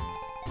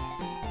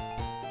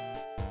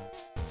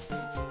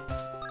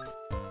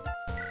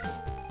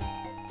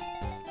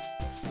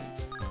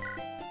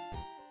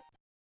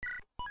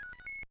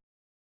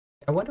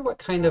 I wonder what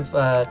kind of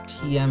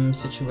TM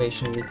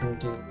situation we can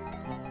do.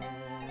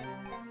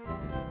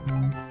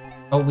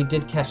 Oh, we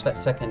did catch that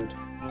second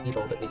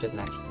beetle that we didn't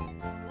actually.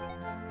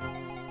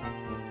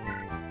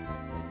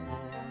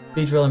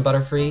 Beedrill and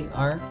Butterfree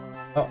are...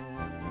 Oh.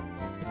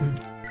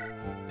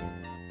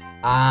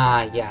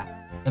 Ah, yeah.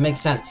 That makes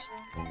sense.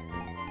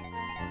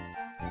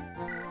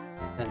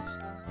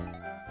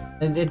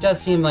 It does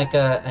seem like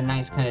a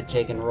nice kind of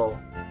jig and roll.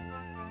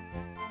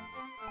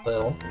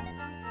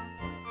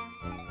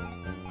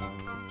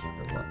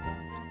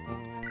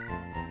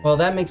 Well,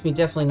 that makes me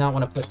definitely not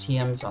want to put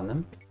TMs on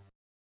them.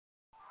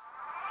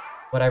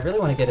 What I really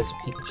want to get is a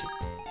Pikachu.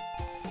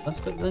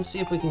 Let's see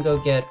if we can go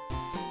get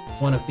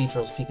one of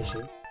Beedrill's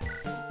Pikachu.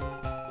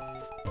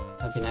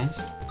 That'd be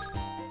nice.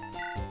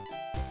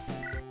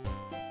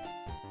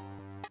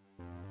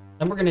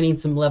 And we're gonna need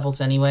some levels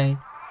anyway.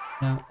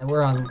 No,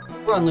 we're on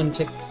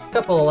Lunatic. A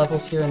couple of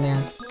levels here and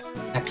there.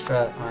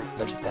 Extra aren't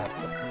such a bad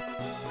deal.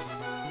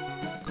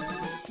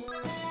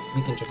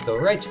 We can just go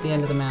right to the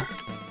end of the map.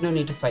 No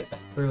need to fight back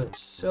through.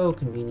 It's so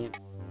convenient.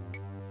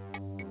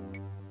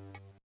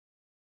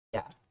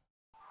 Yeah.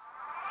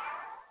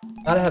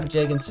 Gotta have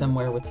Jagan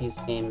somewhere with these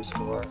games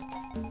or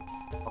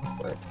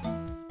awkward.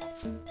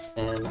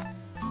 And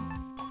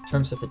in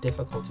terms of the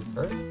difficulty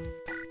curve,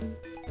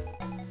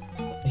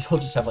 you'll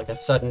just have like a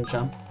sudden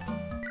jump.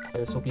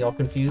 Players will be all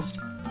confused.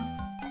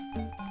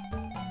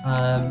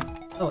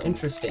 Oh,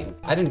 interesting.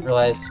 I didn't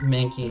realize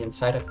Mankey and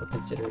Psyduck were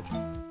considered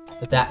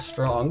that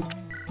strong.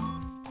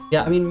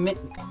 Yeah, I mean,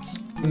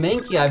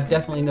 Mankey I've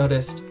definitely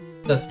noticed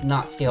does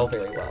not scale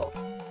very well.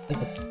 I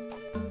think its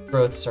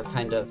growths are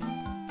kind of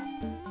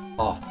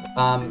off.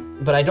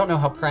 But I don't know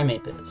how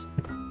Primeape is.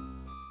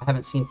 I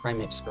haven't seen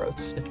Primeape's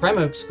growths. If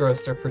Primeape's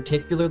growths are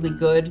particularly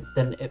good,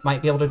 then it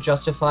might be able to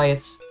justify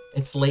its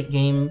late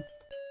game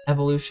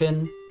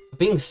evolution. But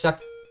being stuck,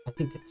 I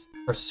think it's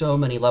for so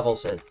many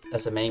levels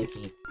as a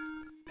Mankey,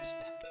 it's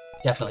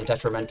definitely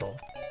detrimental.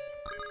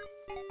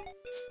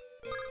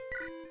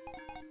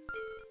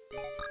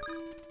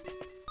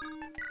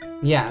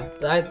 Yeah,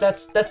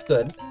 that's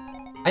good.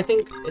 I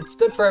think it's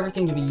good for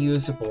everything to be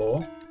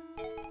usable.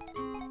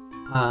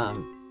 Let's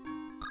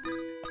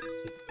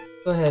see.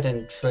 Go ahead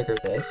and trigger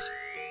this.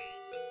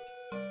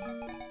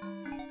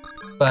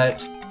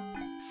 But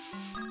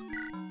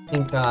I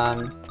think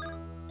I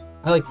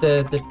like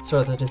the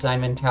sort of the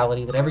design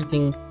mentality that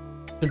everything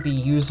should be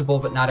usable,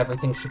 but not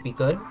everything should be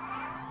good.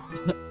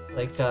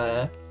 Like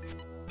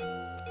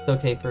it's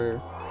okay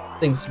for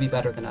things to be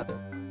better than other.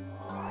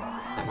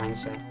 That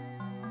mindset.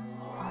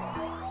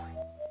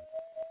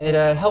 It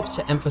helps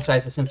to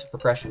emphasize a sense of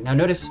progression. Now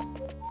notice,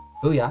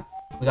 booyah,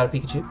 we got a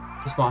Pikachu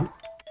to spawn.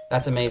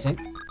 That's amazing.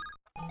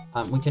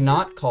 We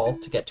cannot call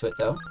to get to it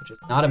though, which is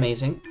not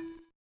amazing.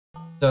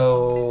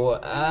 So,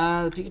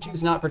 the Pikachu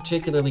is not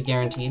particularly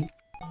guaranteed.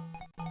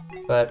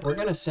 But we're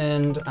gonna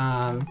send,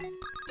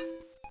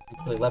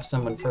 actually left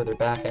someone further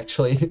back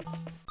actually.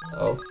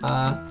 Oh,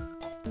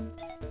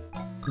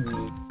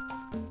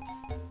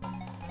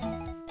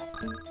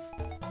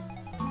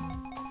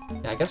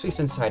 yeah, I guess we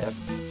send Psyduck.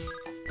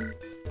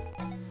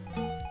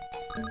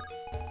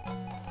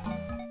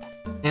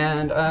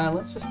 And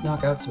let's just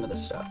knock out some of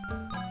this stuff.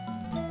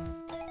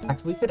 In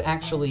fact, we could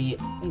actually,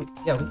 I think,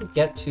 yeah, we could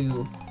get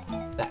to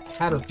that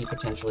Caterpie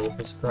potentially if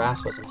this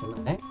grass wasn't in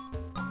the way.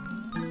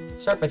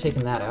 Let's start by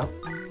taking that out.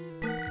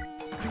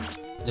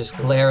 Just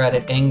glare at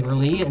it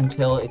angrily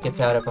until it gets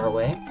out of our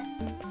way.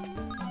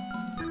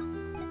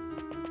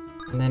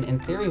 And then in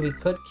theory we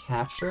could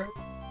capture.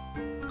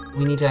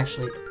 We need to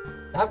actually,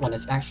 that one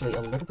is actually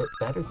a little bit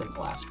better than the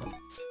last one.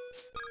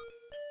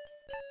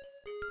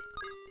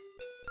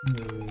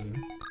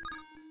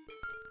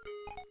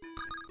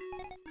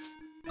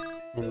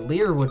 And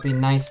Leer would be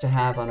nice to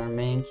have on our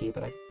main key,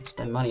 but I can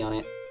spend money on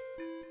it.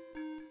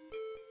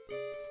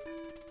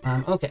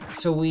 Okay,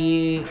 so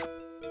we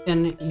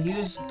can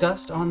use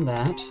Gust on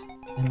that,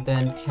 and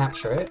then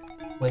capture it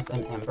with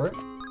an Ember.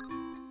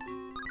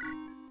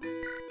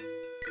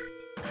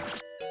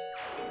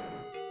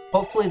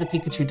 Hopefully the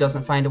Pikachu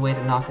doesn't find a way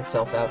to knock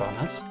itself out on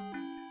us.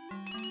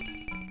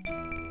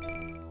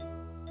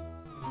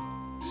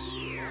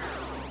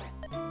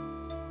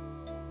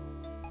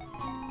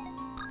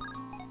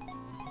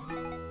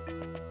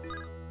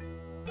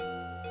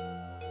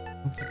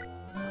 Okay,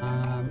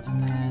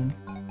 and then...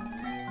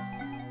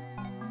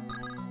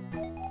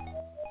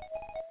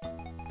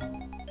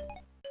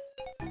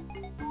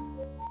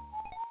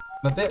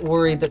 I'm a bit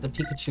worried that the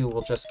Pikachu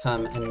will just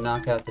come and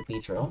knock out the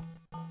Beedrill.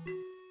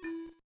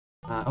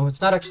 Oh,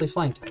 it's not actually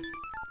Flying type.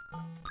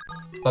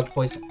 It's Bug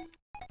Poison.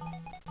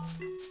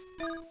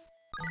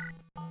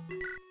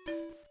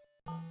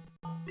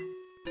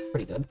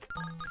 Pretty good.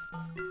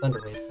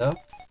 Thunder Wave, though.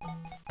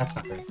 That's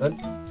not very good.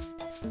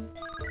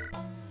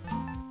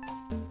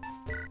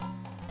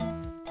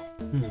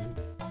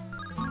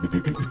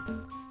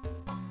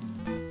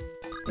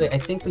 I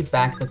think we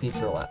back the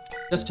Beedrill up,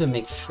 just to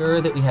make sure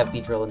that we have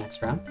Beedrill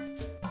next round.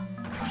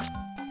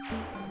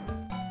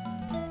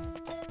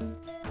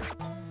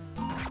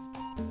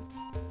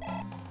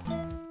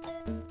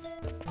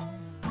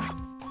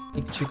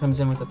 Pikachu comes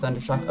in with a Thunder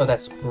Shock. Oh,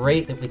 that's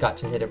great that we got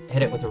to hit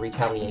it with a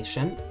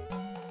Retaliation.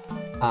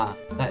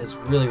 That is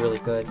really, really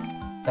good.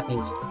 That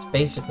means it's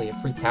basically a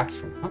free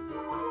capture.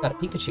 Oh, got a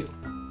Pikachu.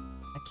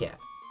 Heck yeah.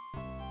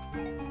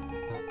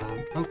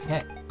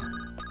 Okay.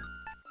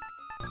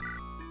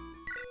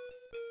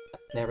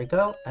 There we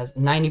go. Has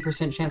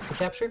 90% chance to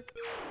capture.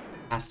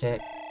 Fantastic.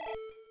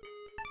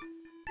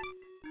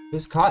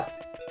 Who's caught?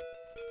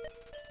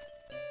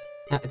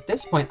 Now, at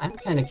this point, I'm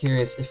kind of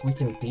curious if we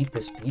can beat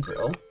this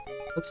Beedrill.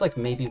 Looks like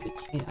maybe we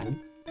can.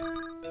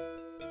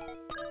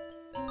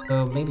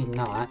 Though maybe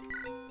not.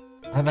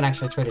 I haven't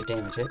actually tried to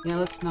damage it. Yeah,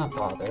 let's not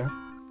bother.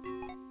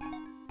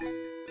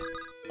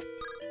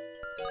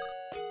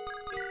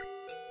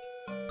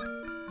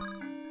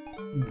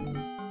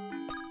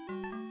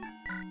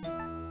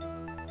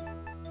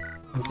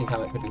 I don't think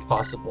how it could be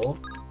possible.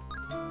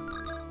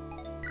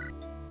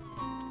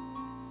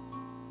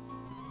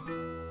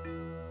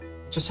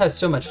 It just has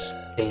so much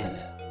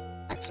damage.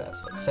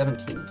 Excess. Like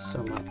 17 is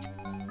so much.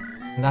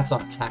 And that's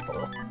on a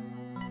tackle.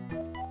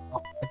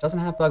 Oh, it doesn't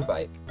have Bug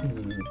Bite.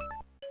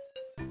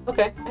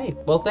 Okay, hey,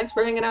 well thanks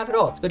for hanging out at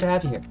all. It's good to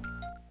have you here.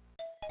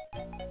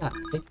 Yeah,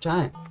 take your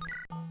time.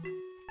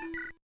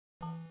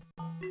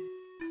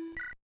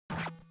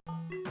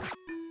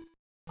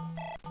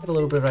 Get a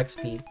little bit of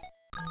XP.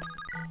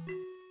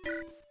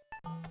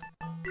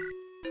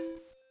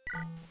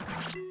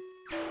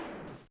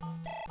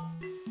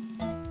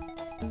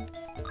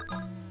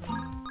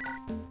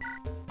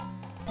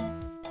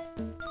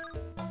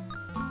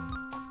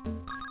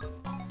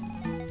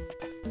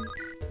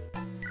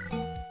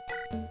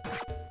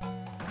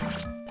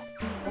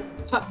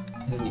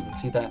 I didn't even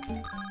see that.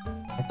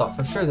 I thought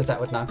for sure that that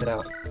would knock it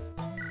out.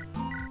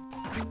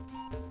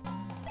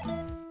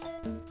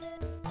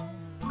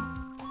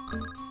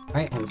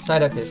 Alright, and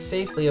Psyduck is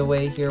safely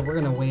away here. We're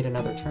gonna wait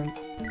another turn.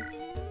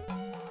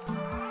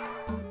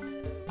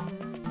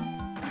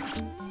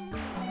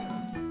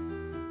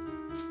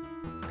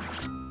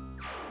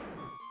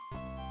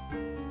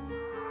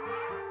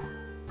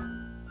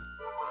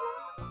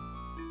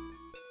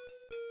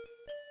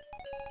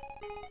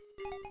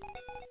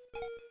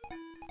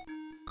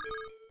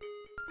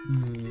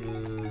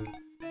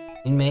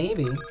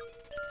 Maybe.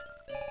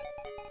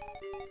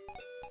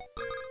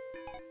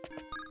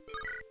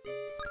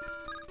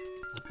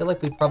 I feel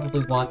like we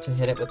probably want to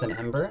hit it with an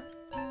Ember.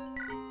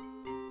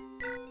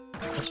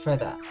 Let's try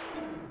that.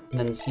 And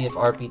then see if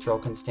our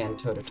Beedrill can stand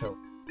toe-to-toe.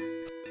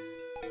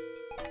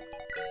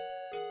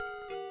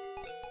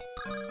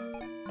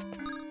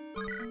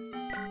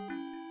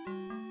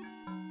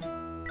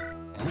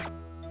 Okay.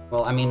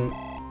 Well, I mean,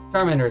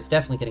 Charmander is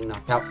definitely getting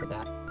knocked out for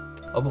that.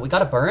 Oh, but we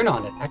got a burn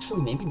on it.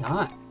 Actually, maybe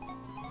not.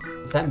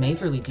 Because that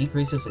majorly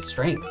decreases his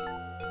strength.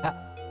 Yeah.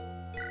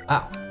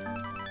 Wow.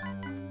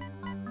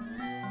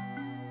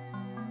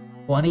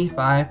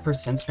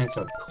 25% strength,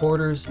 so it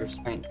quarters your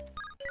strength.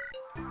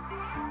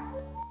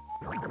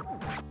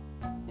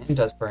 And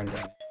does burn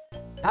damage.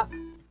 Yeah.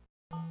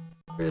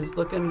 It's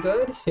looking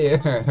good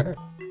here.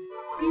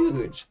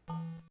 Huge.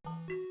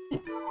 Yeah.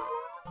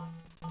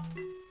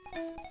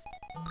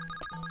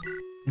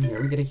 And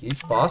here we get a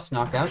huge boss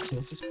knockout, so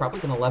this is probably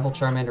going to level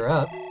Charmander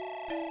up.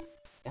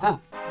 Yeah.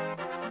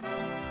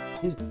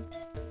 He's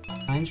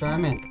fine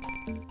Charmander.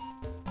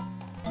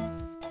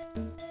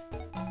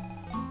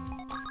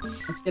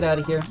 Let's get out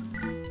of here.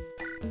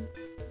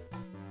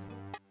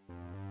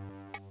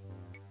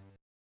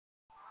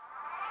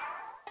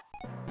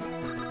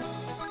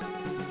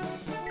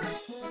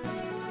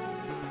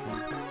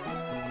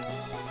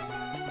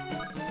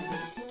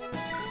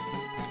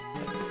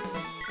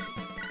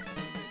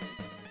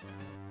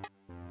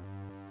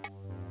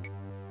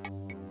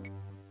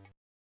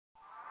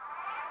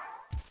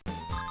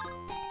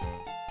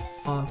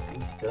 Off we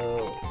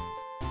go.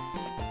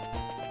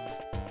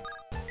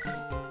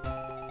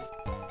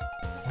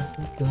 Off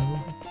we go.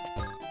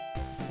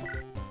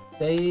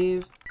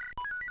 Save.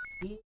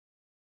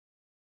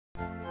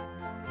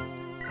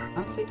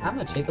 Honestly, I'm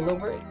gonna take a little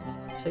break.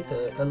 Take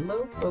a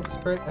low focus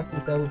break. I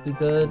think that would be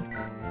good.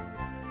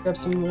 Grab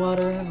some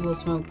water, have a little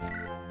smoke.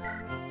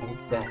 We'll be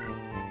back.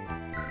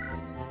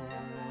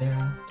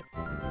 There.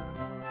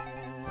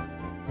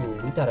 Ooh,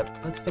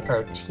 let's pick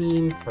our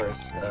team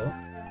first, though.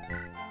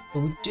 But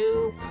we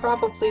do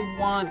probably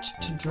want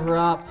to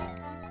drop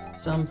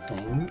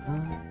something.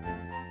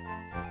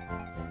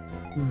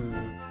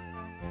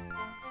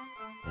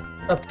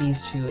 Drop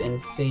these two in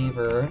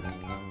favor.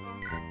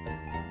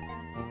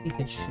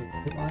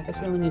 Pikachu. Well, I guess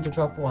we only need to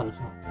drop one,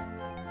 huh?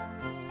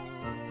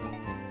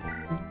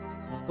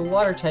 The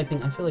water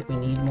typing, I feel like we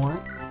need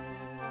more.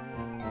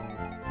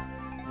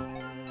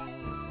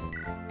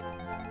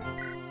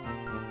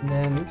 And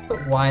then let's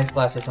put Wise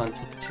Glasses on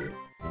Pikachu.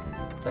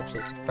 It's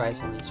actually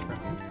surprisingly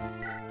strong.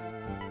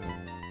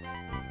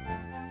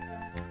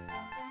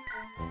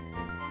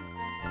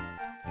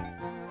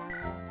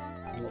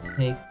 We'll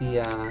take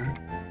the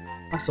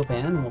muscle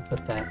band and we'll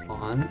put that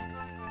on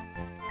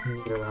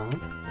Mira.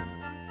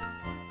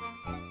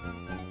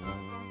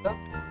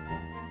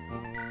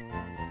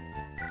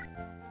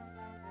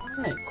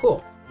 Alright,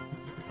 cool.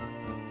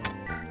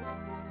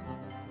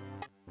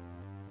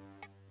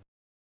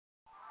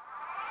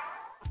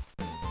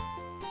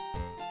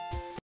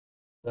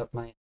 Put up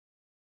my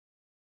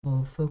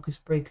little focus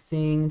break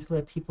thing to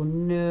let people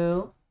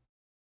know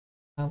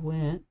I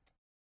went.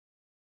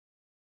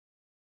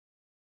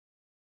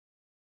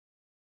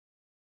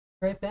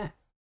 Right back.